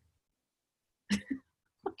just like,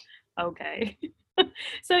 okay.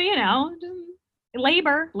 So, you know,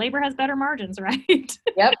 labor has better margins, right?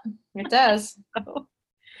 Yep, it does. So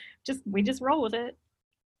we just roll with it.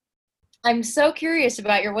 I'm so curious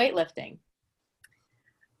about your weightlifting.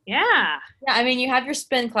 Yeah. Yeah, I mean, you have your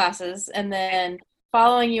spin classes, and then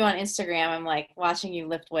following you on Instagram, I'm like watching you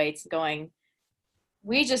lift weights going,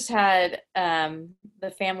 we just had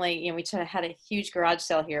the family, you know, we had a huge garage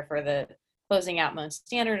sale here for the closing out Moan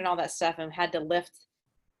Standard and all that stuff, and had to lift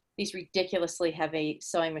these ridiculously heavy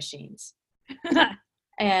sewing machines.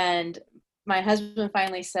 And my husband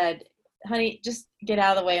finally said, honey, just get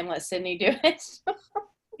out of the way and let Sydney do it.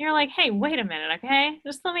 You're like, hey, wait a minute, okay?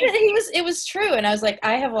 Just let me. It was true. And I was like,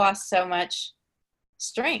 I have lost so much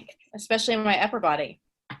strength, especially in my upper body.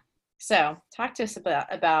 So talk to us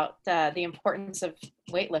about the importance of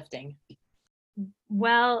weightlifting.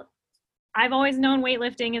 Well, I've always known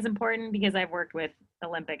weightlifting is important because I've worked with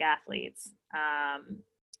Olympic athletes.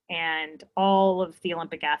 And all of the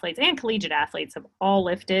Olympic athletes and collegiate athletes have all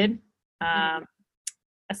lifted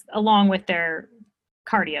along with their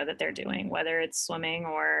cardio that they're doing, whether it's swimming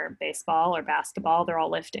or baseball or basketball, they're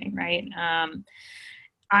all lifting, right?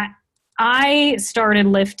 I started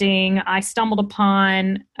lifting. I stumbled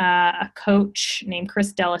upon a coach named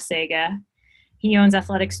Chris Delasega. He owns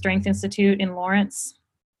Athletic Strength Institute in Lawrence.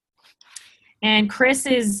 And Chris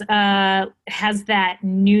has that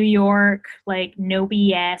New York, like, no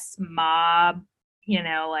BS mob, you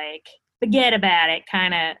know, like, forget about it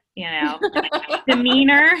kind of, you know,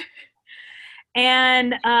 demeanor.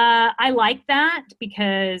 And I like that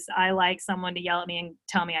because I like someone to yell at me and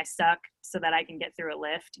tell me I suck so that I can get through a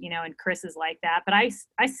lift, you know, and Chris is like that. But I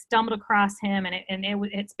stumbled across him, and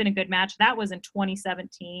it's been a good match. That was in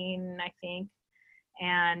 2017, I think.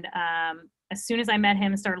 And as soon as I met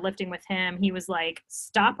him and started lifting with him, he was like,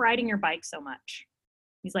 stop riding your bike so much.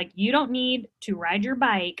 He's like, you don't need to ride your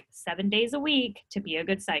bike 7 days a week to be a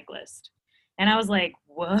good cyclist. And I was like,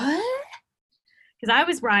 what? Because I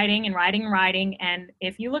was riding. And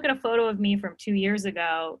if you look at a photo of me from 2 years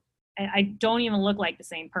ago, I don't even look like the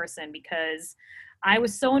same person because I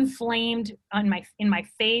was so inflamed in my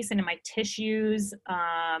face and in my tissues.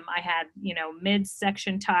 I had, you know,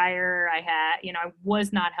 midsection tire. I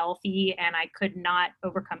was not healthy and I could not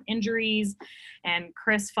overcome injuries. And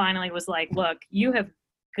Chris finally was like, look, you have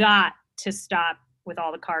got to stop with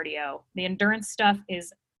all the cardio. The endurance stuff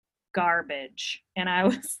is garbage. And I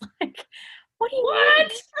was like, what do you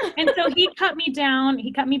mean? And so he cut me down.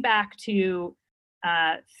 He cut me back to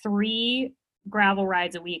 3 gravel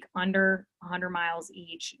rides a week under 100 miles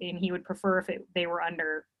each, and he would prefer if they were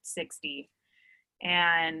under 60.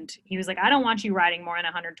 And he was like, I don't want you riding more than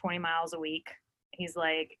 120 miles a week. He's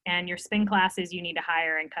like, and your spin classes you need to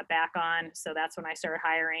hire and cut back on. So that's when I started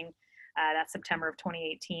hiring. That's September of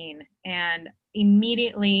 2018. And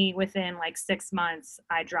immediately within like 6 months,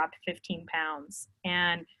 I dropped 15 pounds.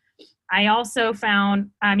 And I also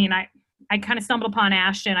found, I kind of stumbled upon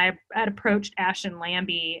Ashton. I had approached Ashton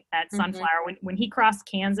Lambie at Sunflower when he crossed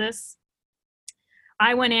Kansas.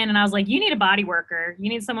 I went in and I was like, you need a body worker. You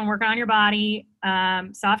need someone working on your body.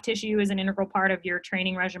 Soft tissue is an integral part of your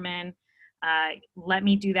training regimen. Let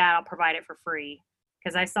me do that. I'll provide it for free.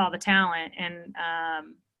 Because I saw the talent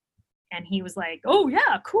and he was like, oh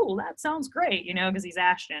yeah, cool. That sounds great. You know, because he's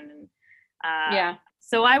Ashton. And, yeah.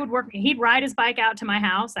 So I would he'd ride his bike out to my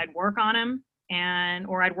house. I'd work on him.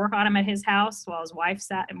 Or I'd work on him at his house while his wife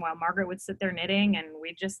sat and while Margaret would sit there knitting, and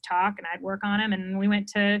we'd just talk and I'd work on him. And we went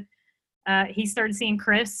to, he started seeing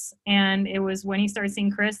Chris, and it was when he started seeing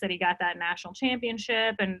Chris that he got that national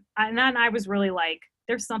championship. And then I was really like,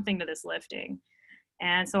 there's something to this lifting.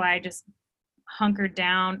 And so I just hunkered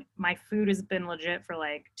down. My food has been legit for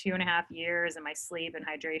like 2.5 years, and my sleep and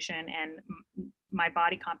hydration and my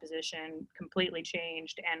body composition completely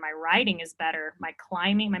changed, and my riding is better. My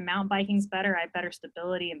climbing, my mountain biking is better. I have better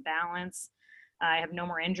stability and balance. I have no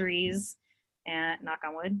more injuries, and knock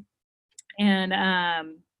on wood. And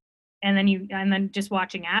and then just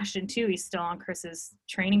watching Ashton too, he's still on Chris's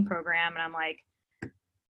training program. And I'm like,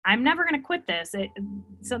 I'm never going to quit this.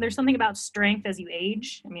 So there's something about strength as you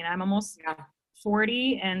age. I mean, I'm almost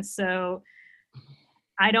 40. And so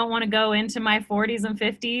I don't want to go into my 40s and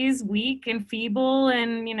 50s weak and feeble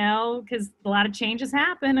and, because a lot of changes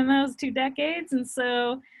happen in those 2 decades. And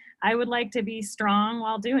so I would like to be strong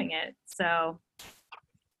while doing it. So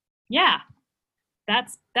yeah,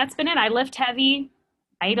 that's been it. I lift heavy.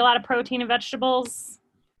 I eat a lot of protein and vegetables,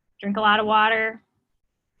 drink a lot of water,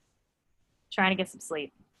 trying to get some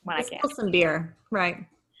sleep when I can. Still some beer, right?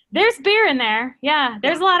 There's beer in there. Yeah.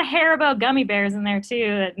 There's a lot of Haribo gummy bears in there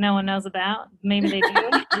too that no one knows about. Maybe they do.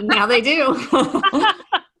 Now they do. But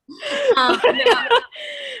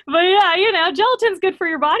yeah, gelatin's good for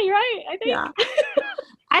your body, right? I think. Yeah.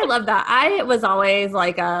 I love that. I was always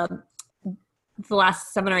like, the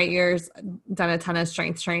last 7 or 8 years, done a ton of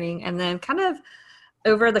strength training. And then kind of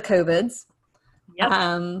over the COVIDs,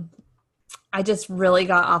 I just really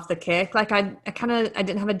got off the kick. Like I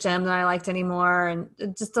didn't have a gym that I liked anymore, and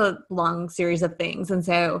just a long series of things. And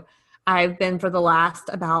so I've been for the last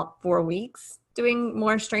about 4 weeks doing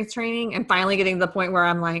more strength training and finally getting to the point where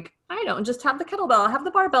I'm like, I don't just have the kettlebell, I have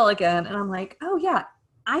the barbell again. And I'm like, oh yeah,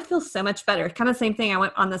 I feel so much better. Kind of same thing. I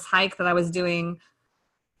went on this hike that I was doing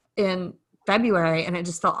in February and it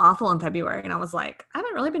just felt awful in February. And I was like, I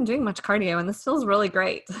haven't really been doing much cardio and this feels really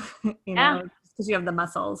great, because you have the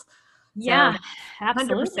muscles. Yeah, so,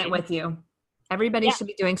 absolutely. 100% with you. Everybody should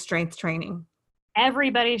be doing strength training.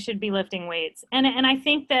 Everybody should be lifting weights. And I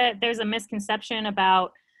think that there's a misconception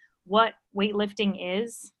about what weightlifting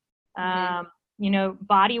is.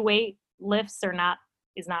 Body weight lifts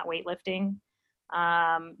is not weightlifting.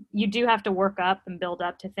 You do have to work up and build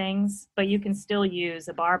up to things, but you can still use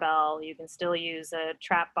a barbell. You can still use a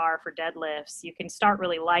trap bar for deadlifts. You can start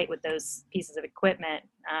really light with those pieces of equipment.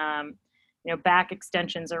 Back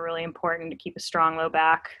extensions are really important to keep a strong low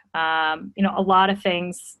back. A lot of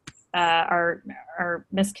things are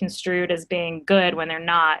misconstrued as being good when they're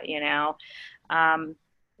not.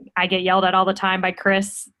 I get yelled at all the time by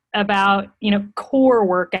Chris about core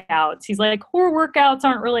workouts. He's like, core workouts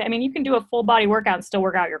aren't really, you can do a full body workout and still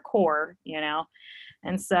work out your core,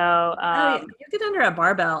 and so you get under a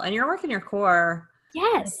barbell and you're working your core.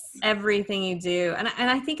 Yes, everything you do. And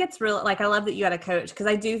I think it's really, like, I love that you had a coach, because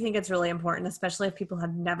I do think it's really important, especially if people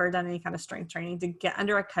have never done any kind of strength training, to get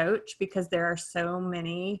under a coach, because there are so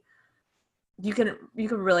many, you can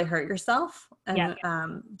really hurt yourself. And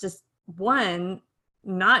just one,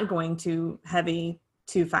 not going too heavy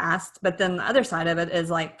too fast, but then the other side of it is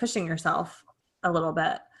like pushing yourself a little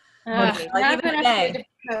bit. I've been afraid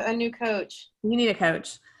to a new coach. You need a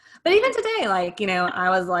coach. But even today, I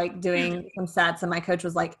was like doing some sets and my coach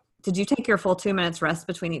was like, did you take your full 2 minutes rest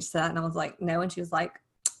between each set? And I was like, no. And she was like,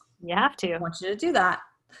 you have to. I want you to do that.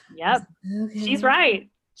 Yep. Like, okay. She's right.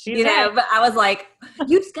 But I was like,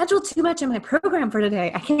 you scheduled too much in my program for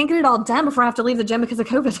today. I can't get it all done before I have to leave the gym because of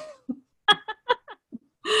COVID.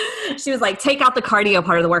 She was like, take out the cardio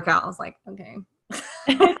part of the workout. I was like, okay.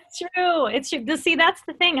 It's true. See, that's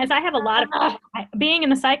the thing, is I have a lot of, being in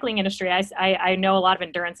the cycling industry, I know a lot of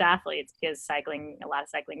endurance athletes, because a lot of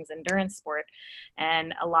cycling is endurance sport.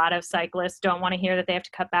 And a lot of cyclists don't want to hear that they have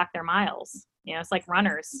to cut back their miles. It's like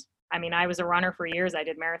runners. I was a runner for years. I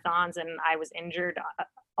did marathons and I was injured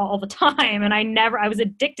all the time. And I was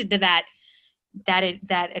addicted to that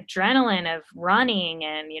adrenaline of running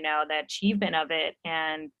and, the achievement of it.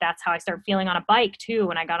 And that's how I started feeling on a bike too.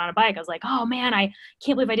 When I got on a bike, I was like, oh man, I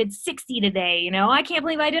can't believe I did 60 today. I can't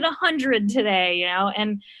believe I did 100 today,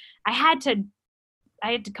 and I had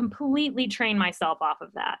to completely train myself off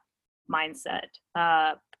of that mindset.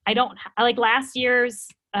 I don't like last year's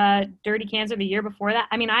Dirty Cancer, the year before that.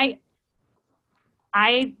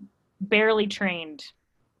 I barely trained,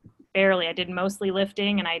 I did mostly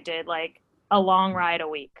lifting, and I did like a long ride a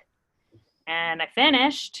week, and I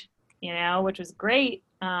finished, which was great.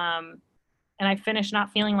 And I finished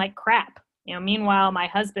not feeling like crap. Meanwhile, my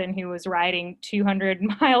husband, who was riding 200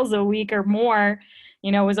 miles a week or more,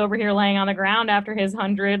 was over here laying on the ground after his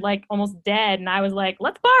 100, like almost dead. And I was like,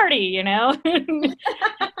 let's party,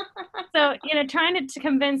 So, trying to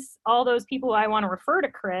convince all those people I want to refer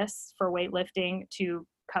to Chris for weightlifting to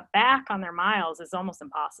cut back on their miles is almost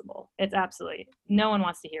impossible. It's absolutely, no one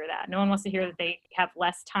wants to hear that. No one wants to hear that they have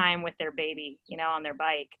less time with their baby, on their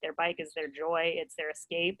bike. Their bike is their joy. It's their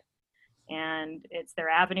escape, and it's their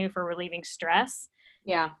avenue for relieving stress.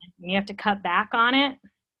 Yeah. And you have to cut back on it.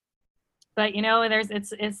 But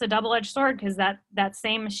it's a double-edged sword, because that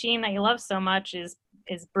same machine that you love so much is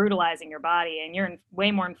brutalizing your body, and you're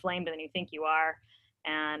way more inflamed than you think you are.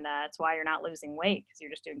 and that's why you're not losing weight, because you're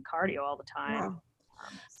just doing cardio all the time. Yeah.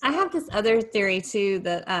 I have this other theory too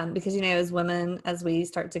that because as women, as we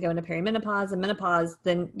start to go into perimenopause and menopause,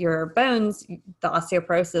 then your bones, the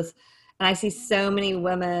osteoporosis, and I see so many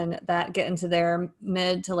women that get into their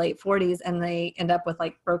mid to late 40s and they end up with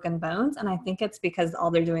like broken bones, and I think it's because all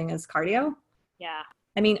they're doing is cardio. Yeah.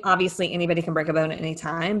 I mean, obviously anybody can break a bone at any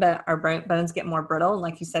time, but our bones get more brittle, and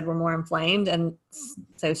like you said, we're more inflamed, and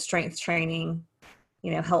so strength training,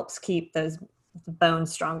 helps keep those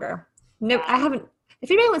bones stronger. No, I haven't. If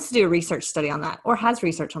anybody wants to do a research study on that or has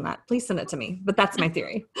research on that, please send it to me. But that's my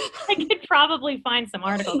theory. I could probably find some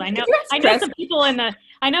articles. I know some people I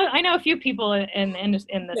know a few people in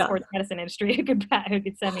the sports medicine industry who could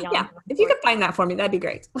send me on. Yeah, if you could find that for me, that'd be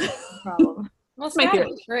great. No problem. Well, it's gotta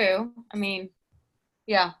be true. I mean,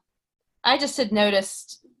 yeah, I just had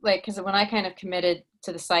noticed, like, because when I kind of committed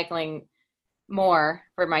to the cycling more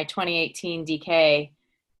for my 2018 DK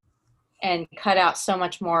and cut out so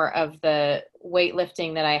much more of the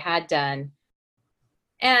weightlifting that I had done,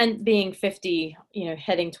 and being 50,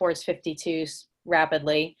 heading towards 52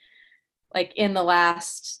 rapidly, like in the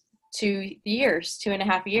last 2.5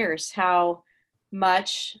 years, how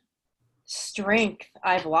much strength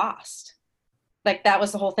I've lost. Like, that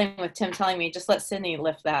was the whole thing with Tim telling me, just let Sydney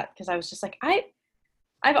lift that. Because I was just like,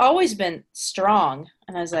 I've always been strong.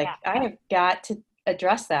 And I was like, I have got to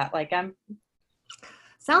address that. Like,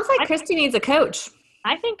 Sounds like Christy needs a coach.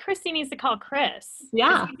 I think Christy needs to call Chris.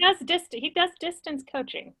 Yeah. He does distance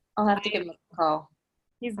coaching. I'll have to give him a call.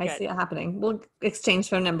 He's good. I see it happening. We'll exchange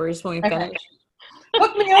phone numbers when we finish.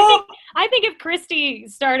 Hook me up. I think if Christy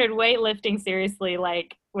started weightlifting seriously,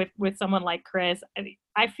 like with someone like Chris,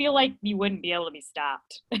 I feel like you wouldn't be able to be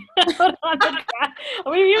stopped. I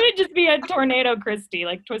mean, you would just be a tornado Christy,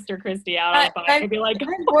 like Twister Christy out on the bike. I'd be like,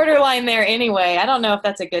 I'm borderline there anyway. I don't know if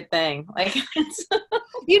that's a good thing. Like,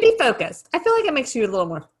 you'd be focused. I feel like it makes you a little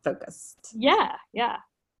more focused. Yeah.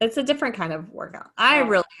 It's a different kind of workout.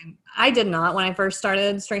 I did not, when I first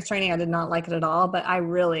started strength training, I did not like it at all, but I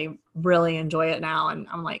really, really enjoy it now. And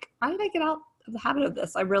I'm like, how did I get out of the habit of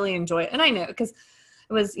this? I really enjoy it. And I know, because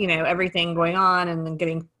it was, everything going on and then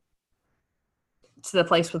getting to the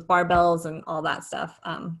place with barbells and all that stuff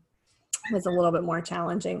was a little bit more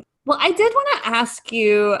challenging. Well, I did want to ask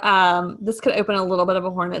you, this could open a little bit of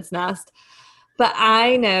a hornet's nest, but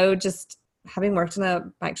I know, just having worked in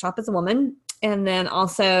a bike shop as a woman, and then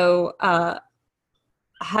also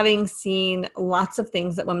having seen lots of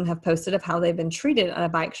things that women have posted of how they've been treated at a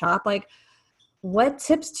bike shop, like, what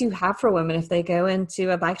tips do you have for women if they go into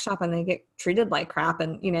a bike shop and they get treated like crap?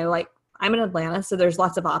 And, like, I'm in Atlanta, so there's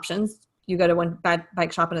lots of options. You go to one bad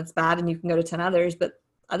bike shop and it's bad, and you can go to 10 others, but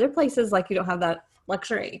other places, like, you don't have that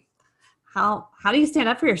luxury. How do you stand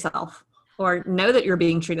up for yourself, or know that you're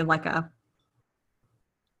being treated like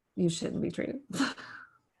you shouldn't be treated?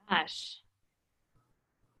 Gosh.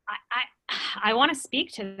 I want to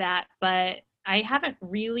speak to that, but I haven't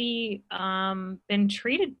really been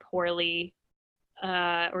treated poorly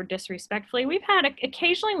or disrespectfully.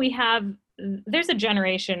 There's a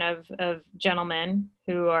generation of gentlemen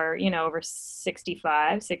who are, over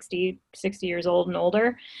 65, 60 years old and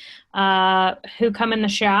older, who come in the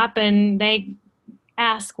shop and they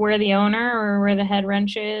ask where the owner or where the head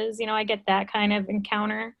wrench is. I get that kind of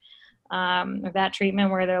encounter, that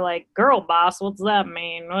treatment where they're like, "Girl boss, what's that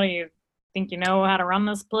mean? What do you think you know how to run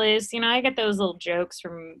this place?" I get those little jokes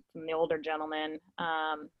from the older gentlemen.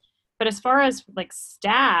 But as far as like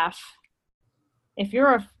staff, if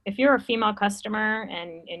you're a female customer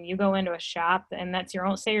and you go into a shop and that's your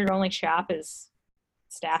only shop is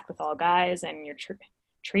staffed with all guys and you're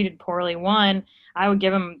treated poorly, I would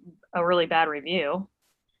give them a really bad review.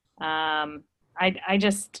 I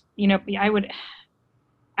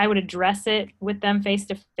would address it with them face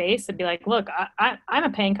to face and be like, "Look, I'm a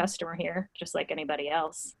paying customer here, just like anybody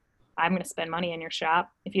else. I'm going to spend money in your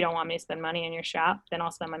shop. If you don't want me to spend money in your shop, then I'll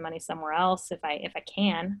spend my money somewhere else if I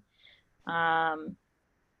can."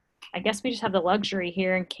 I guess we just have the luxury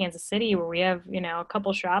here in Kansas City where we have, a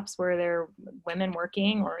couple shops where there are women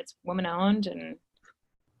working or it's woman owned. And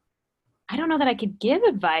I don't know that I could give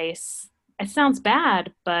advice. It sounds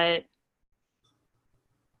bad, but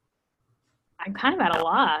I'm kind of at a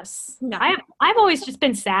loss. No. I've always just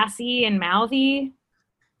been sassy and mouthy.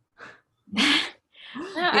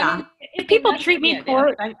 I mean, if people treat me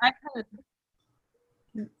poorly,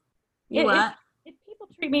 if people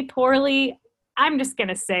treat me poorly, I'm just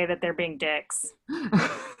gonna say that they're being dicks.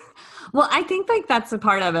 Well, I think like that's a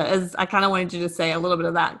part of it. Is I kind of wanted you to say a little bit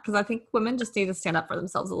of that because I think women just need to stand up for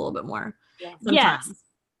themselves a little bit more.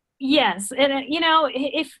 Yes, and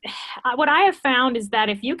if what I have found is that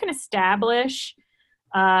if you can establish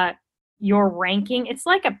your ranking. It's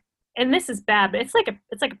like and this is bad, but it's like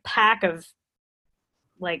a pack of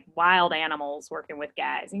like wild animals working with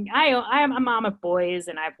guys. And I'm a mom of boys,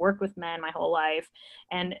 and I've worked with men my whole life,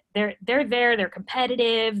 and they're there, they're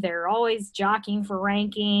competitive, they're always jockeying for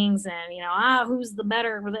rankings, and who's the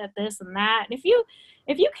better at this and that. And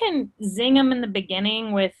if you can zing them in the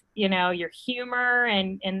beginning with your humor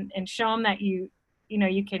and show them that you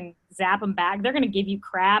can zap them back, they're going to give you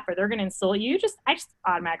crap or they're going to insult you. I just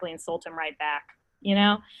automatically insult them right back.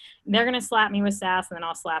 They're going to slap me with sass, and then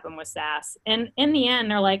I'll slap them with sass. And in the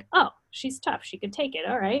end, they're like, oh, she's tough, she could take it.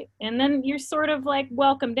 All right. And then you're sort of like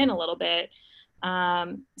welcomed in a little bit.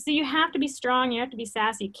 So you have to be strong. You have to be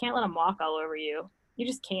sassy. You can't let them walk all over you. You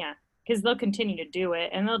just can't, because they'll continue to do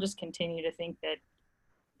it, and they'll just continue to think that,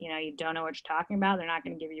 you don't know what you're talking about. They're not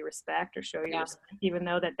going to give you respect or show you respect, even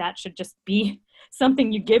though that should just be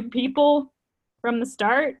something you give people from the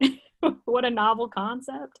start. What a novel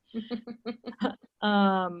concept.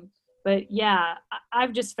 But yeah,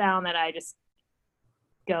 I've just found that I just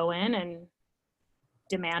go in and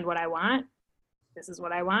demand what I want. This is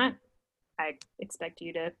what I want. I expect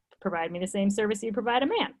you to provide me the same service you provide a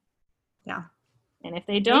man. Yeah. And if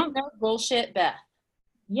they don't, no bullshit, Beth.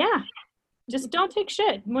 Yeah. Just don't take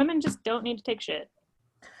shit. Women just don't need to take shit.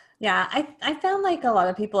 Yeah. I found like a lot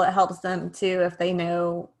of people, it helps them too if they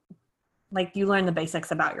know, like, you learn the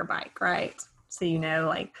basics about your bike, right? So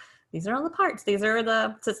like, these are all the parts. These are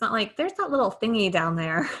so it's not like there's that little thingy down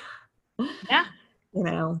there. Yeah.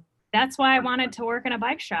 That's why I wanted to work in a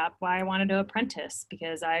bike shop, why I wanted to apprentice,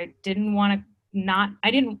 because I didn't want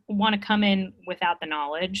to come in without the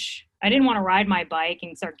knowledge. I didn't want to ride my bike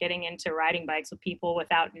and start getting into riding bikes with people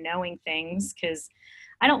without knowing things, because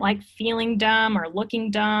I don't like feeling dumb or looking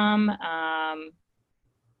dumb.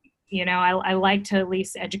 I like to at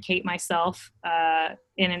least educate myself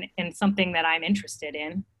in something that I'm interested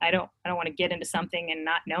in. I don't want to get into something and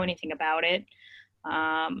not know anything about it.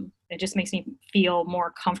 It just makes me feel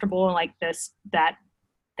more comfortable, and like that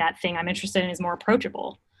thing I'm interested in is more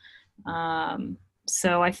approachable.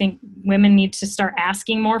 So I think women need to start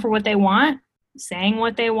asking more for what they want, saying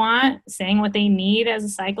what they want, saying what they need as a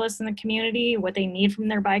cyclist in the community, what they need from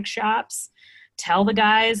their bike shops. Tell the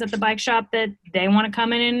guys at the bike shop that they want to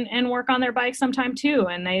come in and work on their bike sometime too,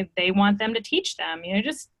 and they want them to teach them.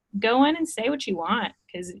 Just go in and say what you want,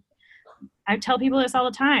 because I tell people this all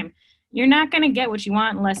the time. You're not going to get what you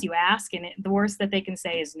want unless you ask, and the worst that they can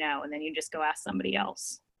say is no, and then you just go ask somebody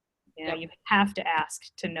else. Yep. You have to ask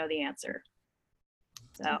to know the answer.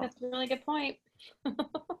 So that's a really good point.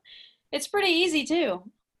 It's pretty easy too.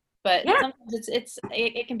 But sometimes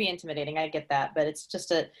it can be intimidating. I get that, but it's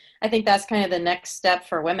just I think that's kind of the next step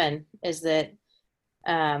for women is that,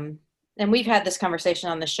 and we've had this conversation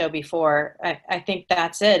on the show before. I think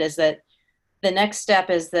that's it, is that the next step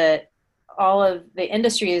is that all of the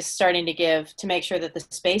industry is starting to give to make sure that the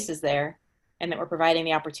space is there and that we're providing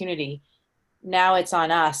the opportunity. Now it's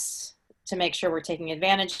on us to make sure we're taking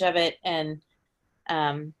advantage of it and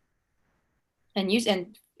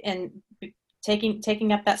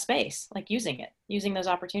taking up that space, like using those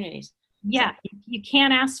opportunities. Yeah. So, you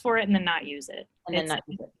can't ask for it and then not use it.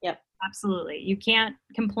 Yep. Absolutely. You can't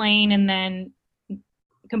complain and then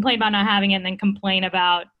complain about not having it and then complain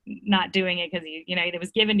about not doing it because it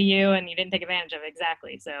was given to you and you didn't take advantage of it.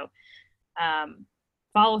 Exactly. So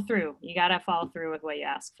follow through. You got to follow through with what you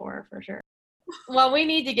ask for sure. Well, we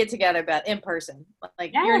need to get together, Beth, in person.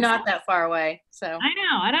 Like, yes. You're not that far away, so. I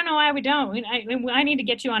know. I don't know why we don't. I need to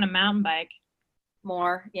get you on a mountain bike.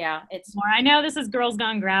 More, yeah. It's more. I know this is Girls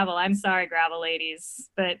Gone Gravel. I'm sorry, gravel ladies,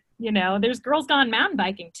 but there's Girls Gone mountain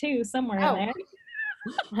biking too somewhere in there.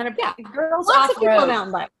 100%. Yeah, girls lots off of people road.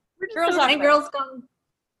 Mountain bike.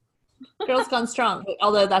 Girls Gone Strong.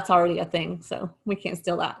 Although that's already a thing, so we can't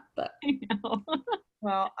steal that. But I know.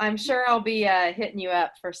 Well, I'm sure I'll be hitting you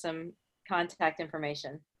up for some contact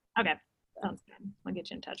information. Okay, sounds good. I'll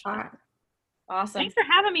get you in touch. All right. Awesome. Thanks for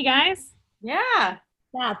having me, guys. Yeah.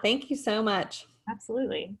 Thank you so much.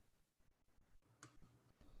 Absolutely.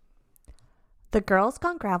 The Girls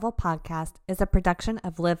Gone Gravel podcast is a production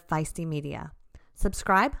of Live Feisty Media.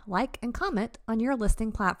 Subscribe, like, and comment on your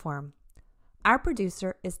listening platform. Our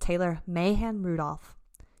producer is Taylor Mahan Rudolph.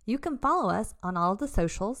 You can follow us on all of the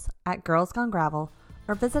socials at Girls Gone Gravel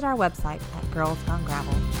or visit our website at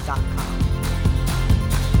girlsgonegravel.com.